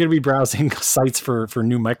 You're gonna be browsing sites for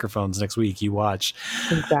new microphones next week. You watch.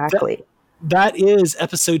 Exactly. That is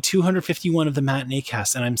episode 251 of the Matinee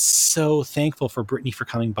Cast, and I'm so thankful for Brittany for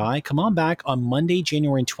coming by. Come on back on Monday,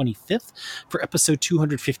 January 25th for episode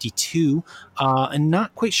 252. And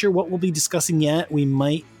not quite sure what we'll be discussing yet. We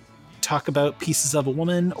might talk about Pieces of a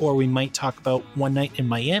Woman, or we might talk about One Night in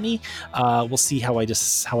Miami. We'll see how I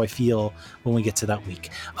feel when we get to that week.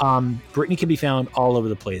 Brittany can be found all over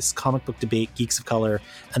the place: Comic Book Debate, Geeks of Color,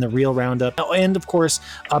 and the Real Roundup. Oh, and of course,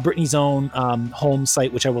 Brittany's own home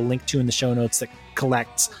site, which I will link to in the show notes, that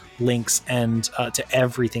collects links and to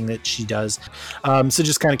everything that she does. So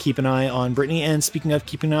just kind of keep an eye on Brittany. And speaking of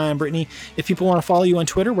keeping an eye on Brittany, if people want to follow you on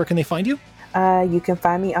Twitter, where can they find you? You can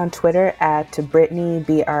find me on Twitter at Brittany,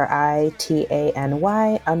 BRITANY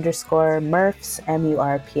 _Murphs,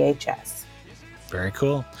 MURPHS. Very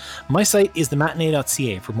cool. My site is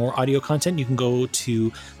thematinee.ca. For more audio content, you can go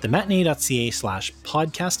to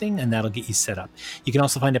thematinee.ca/podcasting, and that'll get you set up. You can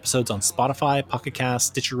also find episodes on Spotify, Pocket Cast,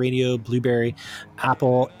 Stitcher Radio, Blueberry,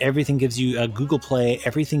 Apple. Everything gives you Google Play.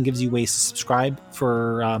 Everything gives you ways to subscribe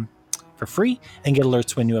for free and get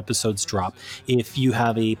alerts when new episodes drop. If you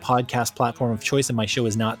have a podcast platform of choice and my show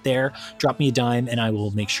is not there, drop me a dime and I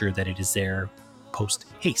will make sure that it is there post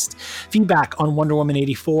haste. Feedback on Wonder Woman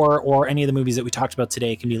 84 or any of the movies that we talked about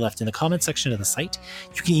today can be left in the comment section of the site.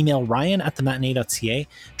 You can email Ryan at thematinee.ca.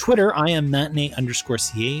 Twitter, I am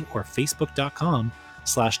matinee_ca, or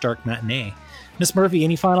facebook.com/darkmatinee. Miss Murphy,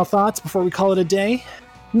 any final thoughts before we call it a day?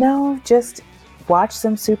 No, just watch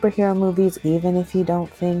some superhero movies. Even if you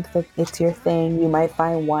don't think that it's your thing, you might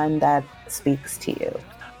find one that speaks to you.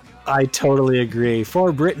 I totally agree.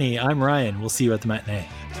 For Brittany, I'm Ryan. We'll see you at the matinee.